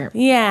part.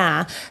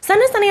 Yeah.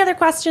 Send us any other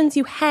questions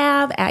you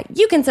have at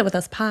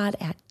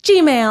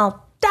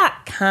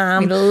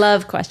youcansitwithUspod@gmail.com. We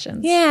love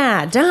questions.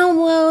 Yeah,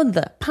 download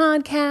the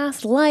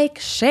podcast, like,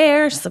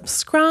 share,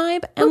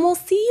 subscribe, and we'll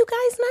see you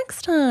guys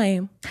next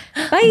time.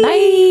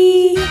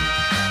 Bye.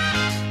 Bye.